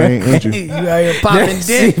in the bruh. rain, ain't you? You out here popping That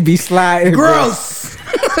dick. shit be sliding. bruh. Gross.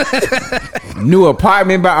 New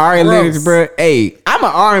Apartment by Ari Lennox, bro. Hey, I'm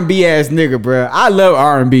an R&B ass nigga, bro. I love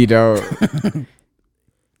R&B, dog.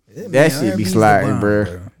 That shit be sliding,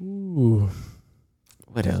 bro. Ooh.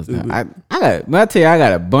 What else? Now? I got. When I tell you, I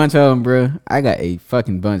got a bunch of them, bro. I got a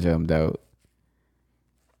fucking bunch of them, dog.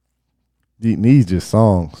 These just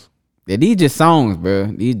songs. Yeah, these just songs, bro.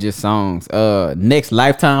 These just songs. Next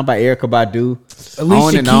Lifetime by Erykah Badu. Alicia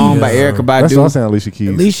On and On by Keys. Erykah That's what I'm Badu. saying. Alicia Keys.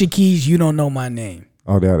 Alicia Keys, You Don't Know My Name.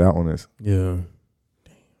 Oh, that one is. Yeah.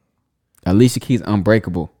 Alicia Keys,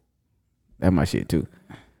 Unbreakable. That's my shit too.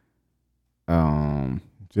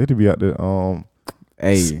 Jada be out there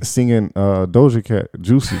Hey, singing Doja Cat,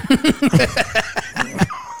 Juicy.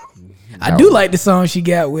 I do like the song she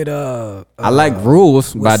got with I like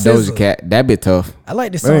Rules by SZA. Doja Cat. That bit tough. I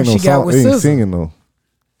like the That song ain't no she got song. with They ain't SZA. singing though.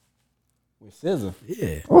 With SZA.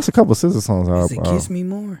 Yeah. Oh, it's a couple of SZA songs. Is it Kiss Me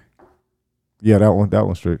More? Yeah, that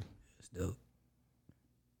one straight. That's dope.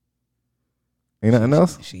 Ain't nothing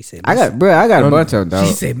else? She said, I got a bunch of them, She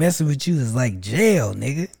dog. said, messing with you is like jail,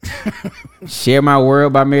 nigga. Share My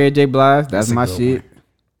World by Mary J. Blige. That's a my good shit.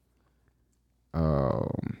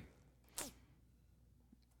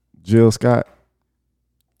 Jill Scott.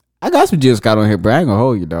 I got some Jill Scott on here, bro. I ain't gonna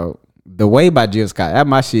hold you, dog. The Way by Jill Scott. That's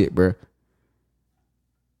my shit, bro.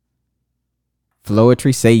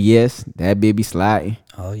 Floetry, Say Yes. That baby sliding.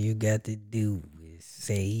 All you got to do is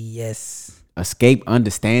say yes. Escape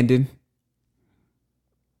Understanding.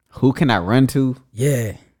 Who Can I Run To?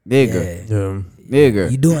 Yeah. Nigga. Yeah.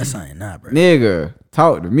 Nigga. You doing something now, bro. Nigga.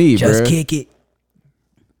 Talk to me, bro. Just kick it.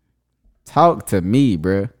 Talk to me,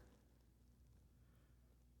 bro.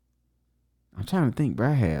 I'm trying to think, bro.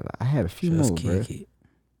 I had a few Just more, kick bro. it.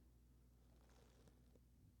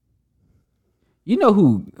 You know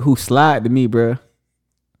who slide to me, bro?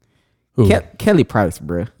 Who? Kelly Price,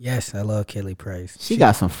 bro. Yes, I love Kelly Price. She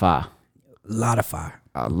got some fire. A lot of fire.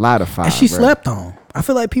 A lot of fire. And she bro. slept on. I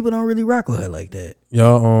feel like people don't really rock with her like that.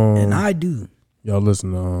 Y'all And I do. y'all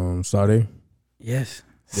listen to Sade? Yes.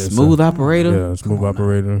 Smooth Operator. Yeah, Smooth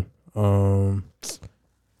Operator.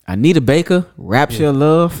 Anita Baker. Rapture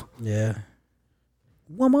Love. Yeah.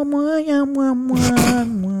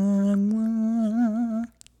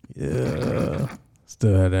 Yeah.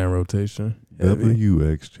 Still had that in rotation.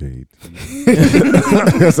 WXJT.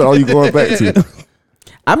 That's all you going back to.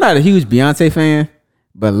 I'm not a huge Beyonce fan,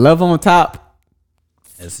 but Love on Top.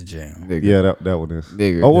 That's a jam. Nigga. Yeah, that one is.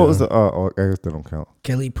 Nigga. Oh, what was the? I guess that don't count.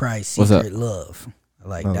 Kelly Price, What's Secret up? Love. I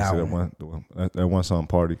like No, that see, one. that one song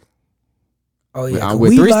Party. Oh yeah, I'm 'cause with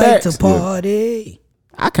we 3 like Stacks. to party.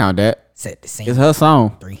 I count that. Set the scene. It's her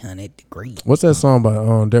song. 300 degrees. What's that song by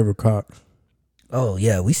Deborah Cox? Oh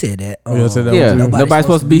yeah, we said that. Oh, yeah, I said that Yeah, one too. nobody's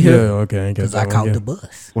supposed to be Yeah, here. okay. I ain't got Because I that one caught yet. the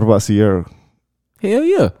bus. What about Sierra? Hell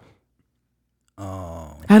yeah.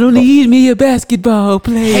 Oh, I don't need me a basketball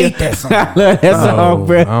player. hate that song. I love that song, Oh,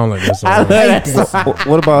 bro. I don't like that song. I love that Hate that song. song.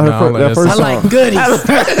 What about her No, I don't like that that first I song? like goodies.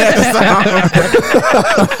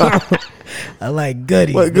 I like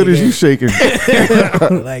goodies. What good is you shaking? I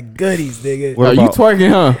like goodies, nigga. What Oh, you about twerking,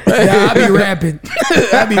 huh? Yeah, I be rapping.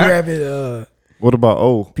 I be rapping what about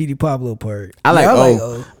O? Petey Pablo part. I like Yeah,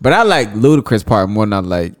 O, but I like Ludacris part more than I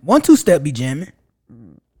like 1-2 step be jamming.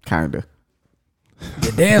 kinda.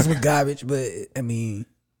 The dance was garbage, but I mean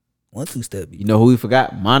 1-2 step be. You know who we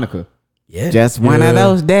forgot? Monica. Yeah. Just one of Yeah.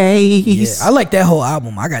 those days. Yeah, I like that whole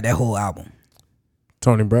album. I got that whole album.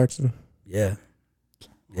 Tony Braxton. Yeah.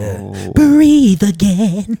 Yeah. Oh. Breathe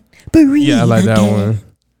again. Breathe Yeah, I like that one.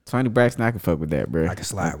 Tony Braxton, I can fuck with that, bro. I can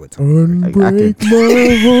slide with him. Unbreak my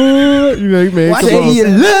heart. You know, man, Why come say on. you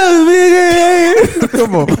love me?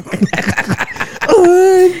 Come on.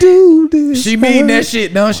 Undo this. She mean that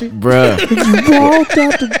shit, don't she? Bruh. Walked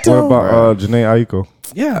out the What door. about Janae Aiko?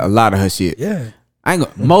 Yeah, a lot of her shit. Yeah. I ain't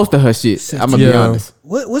gonna, most of her shit. I'm gonna be Yeah. honest.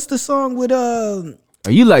 What's the song with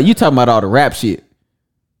Are you talking about all the rap shit?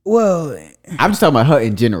 well, I'm just talking about her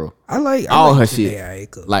in general. I like All her Jhené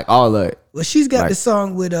shit. Aiko. Like all of it. Well, she's got like, the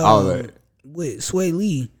song with all of it. with Sway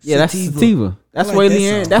Lee. Yeah, that's Sativa. That's I like Way that Lee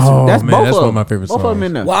and song. that's Oh, that's man, both that's of one of them. my favorite Both of them songs.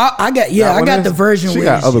 in there. Well, I got That I one got is- the version She where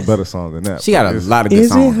got it's other just- better songs than that. She got a lot of good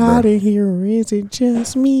songs. Bro. here or is it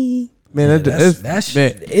just me? Man, Yeah, that's that's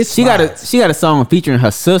man, it's She got slides. a song featuring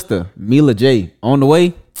her sister Mila J. On the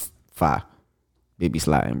Way. Fire. Baby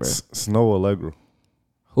sliding, bro. Snow Allegra.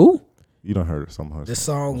 Who? You done heard some of her. the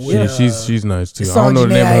song with yeah, she's nice too. the I don't song know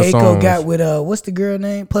the name of her Jhené Aiko songs. got with what's the girl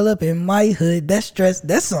name? Pull up in my hood. That stress.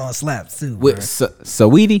 That song slaps too. With With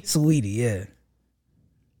Saweetie. Sweetie, yeah,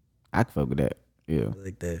 I can fuck with that. Yeah.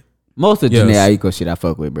 like that. Most of Yes. Jhené Aiko shit I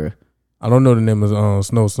fuck with, bro. I don't know the name of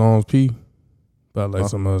Snow Songs P, but I like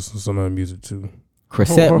some of her music too.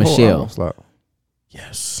 Cressette Michelle. Slap.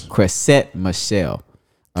 Yes. Cressette Michelle.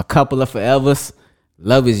 A Couple of Forevers.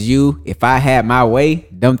 Love Is You. If I Had My Way.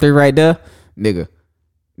 Them three right there. Nigga.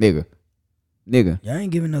 Y'all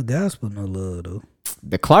ain't giving no gospel no love though.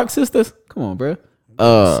 The Clark sisters? Come on, bro.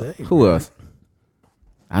 say, Who bro. else?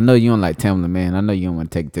 I know you don't like Tamla, man. I know you don't want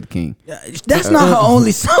to take it to the king. That's not her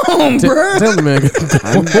only song, bro. Tell me, man.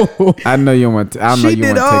 I know you don't want to. I know you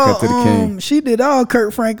want to take her to the king. She did all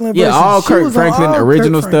Kirk Franklin. Yeah, verses. all She Kirk was on Franklin all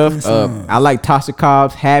original Kirk Franklin stuff. songs. I like Tasha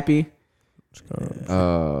Cobb's Happy.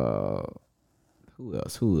 Who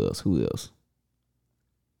else?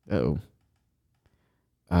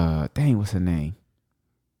 Dang, what's her name?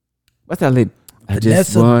 What's that lady? I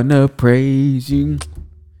just Vanessa. wanna praise you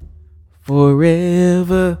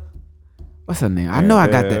forever. What's her name? I know I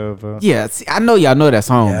got that. Forever. Yeah, see, I know y'all know that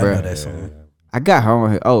song, Yeah, I bro. know that song. I got her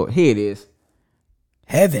on here. Oh, here it is.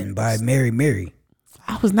 Heaven by Mary Mary.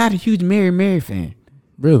 I was not a huge Mary fan.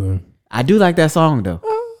 Really? I do like that song though.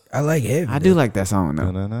 I like Heaven. I do like that song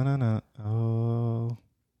though. Na-na-na-na-na. Oh.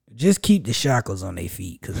 Just keep the shackles on their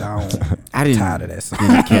feet, cause I don't. I didn't. tired of that song.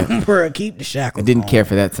 Didn't care. Bro, keep the shackles. I didn't on. care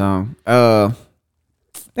for that song.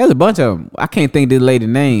 There's a bunch of them. I can't think of this lady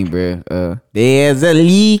name, bro. There's a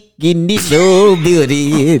leak in this old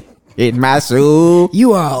building in my soul.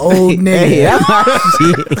 You are old Hey, nigga. that's my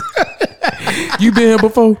shit. You been here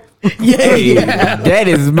before? Yeah. That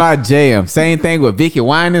is my jam. Same thing with Vicky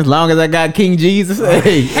Winans. Long as I got King Jesus.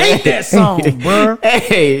 Hey, Hate that song, bro.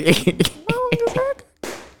 Hey, Hate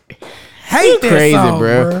that crazy, song,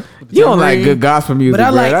 bro. You don't like good gospel music, But I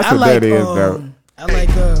like, bro. That's I what like, that is, bro. I like,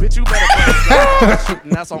 Bitch, you better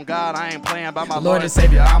shooting. That's on God. I ain't playing by my Lord and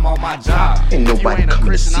Savior. I'm on my job. Ain't If you nobody ain't a coming to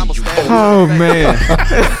Christian, see I'm a you. stand. Oh man,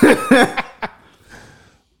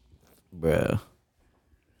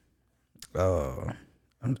 bro.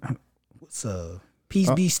 what's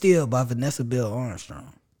Peace Be Still by Vanessa Bell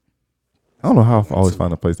Armstrong. I don't know how I always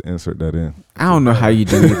find a place to insert that in. I don't know how you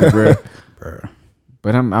do it, bro. Bro.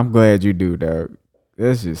 But I'm glad you do, dog.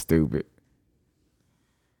 That's just stupid.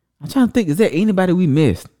 I'm trying to think. Is there anybody we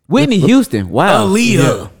missed? Whitney Houston. Wow.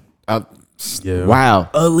 Aaliyah. Yeah. Wow.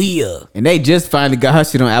 Aaliyah. And they just finally got her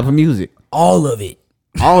shit on Apple Music. All of it.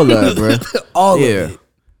 All of it, bro. All Yeah. of it.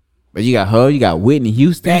 But you got her. You got Whitney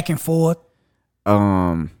Houston. Back and forth.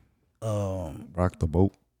 Rock the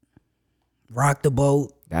boat. Rock the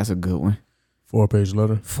Boat. That's a good one. 4-page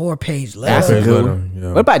letter. 4-page That's letter. a good letter, one.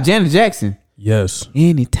 yeah. What about Janet Jackson? Yes.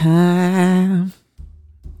 Anytime.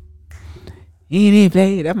 Any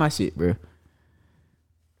play. That's my shit, bro.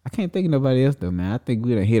 I can't think of nobody else though, man. I think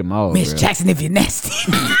we done hit them all. Miss bro. Jackson, if you're nasty.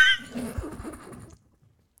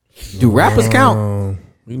 Do rappers count?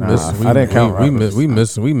 We missing. I didn't count rappers. We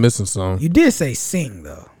missing some. You did say sing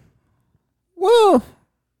though. Well,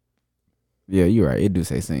 yeah, you're right. It do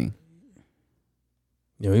say sing.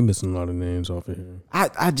 Yeah, we missing a lot of names off of here.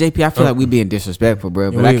 JP, I feel like we being disrespectful,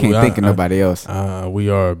 bro. But I can't think of nobody else.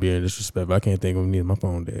 We are being disrespectful. I can't think of any. My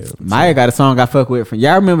phone dead. Maya got a song I fuck with from.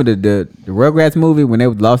 Y'all remember the Rugrats movie when they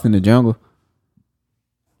was lost in the jungle?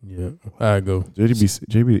 Yeah, I go.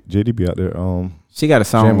 JDB out there. She got a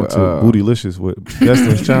song Jamming with to Bootylicious with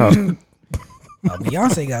Destiny's Child.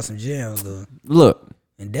 Beyonce got some gems though. Look,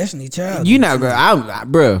 And Destiny Child. you not gonna,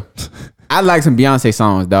 bro. I like some Beyonce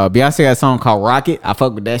songs, dog. Beyonce got a song called Rocket. I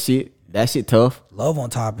fuck with that shit. That shit tough. Love on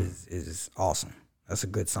Top is awesome. That's a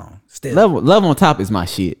good song. Still. Love on Top is my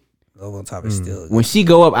shit. Love on Top is still. When she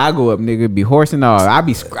go up, I go up, nigga. Be horsing all. I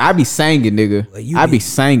be singing, nigga. I be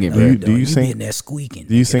singing, bro. Do you sing? Be in there squeaking.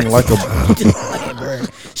 Do you sing like a?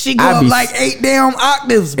 She go up like 8 damn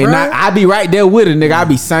octaves, bro. And I be right there with her, nigga. I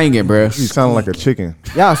be singing, bro. You sound like a chicken.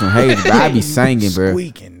 Y'all some haters, bro. I be singing, bro.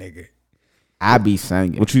 Squeaking, nigga. I be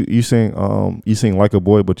singing. What you sing? You sing like a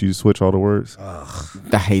boy, but you switch all the words.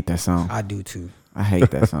 I hate that song. I do too. I hate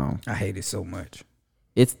that song. I hate it so much.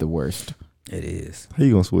 It's the worst. It is. How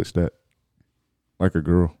you gonna switch that? Like a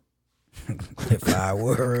girl. If I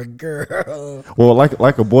were a girl. Well,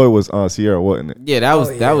 like a boy was Sierra, wasn't it? Yeah, that was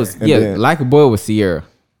And yeah. then- Like a Boy with Sierra.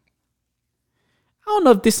 I don't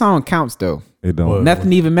know if this song counts though. It don't.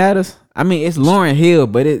 Nothing even matters. I mean, it's Lauryn Hill,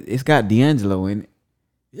 but it's got D'Angelo in it.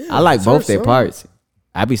 Yeah, I like it's both her their song. parts.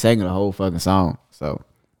 I be singing the whole fucking song. So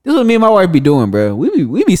this is what me and my wife be doing, bro.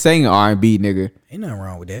 We be singing R&B, nigga. Ain't nothing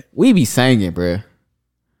wrong with that. We be singing, bro.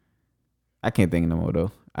 I can't think no more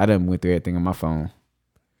though. I done went through everything on my phone.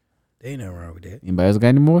 Ain't nothing wrong with that. Anybody else got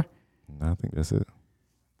any more? I think that's it.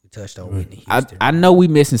 We touched on Whitney I Houston. know we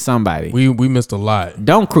missing somebody. We missed a lot.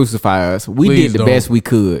 Don't crucify us. We Please did the don't. best we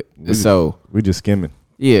could. So We just skimming.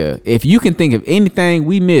 yeah, if you can think of anything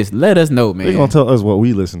we missed, let us know, man. They gonna tell us what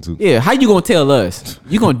we listen to. Yeah, how you gonna tell us?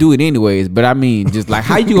 You gonna do it anyways, but I mean, just like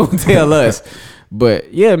how you gonna tell us?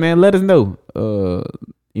 But yeah, man, let us know.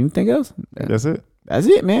 Anything else? That's it. That's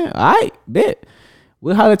it, man. All right, bet.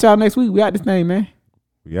 We'll holler at y'all next week. We out this thing, man.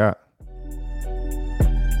 Yeah.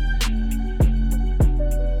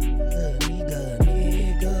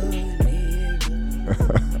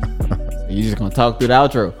 You just gonna talk through the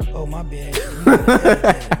outro. Oh, my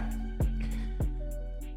bad.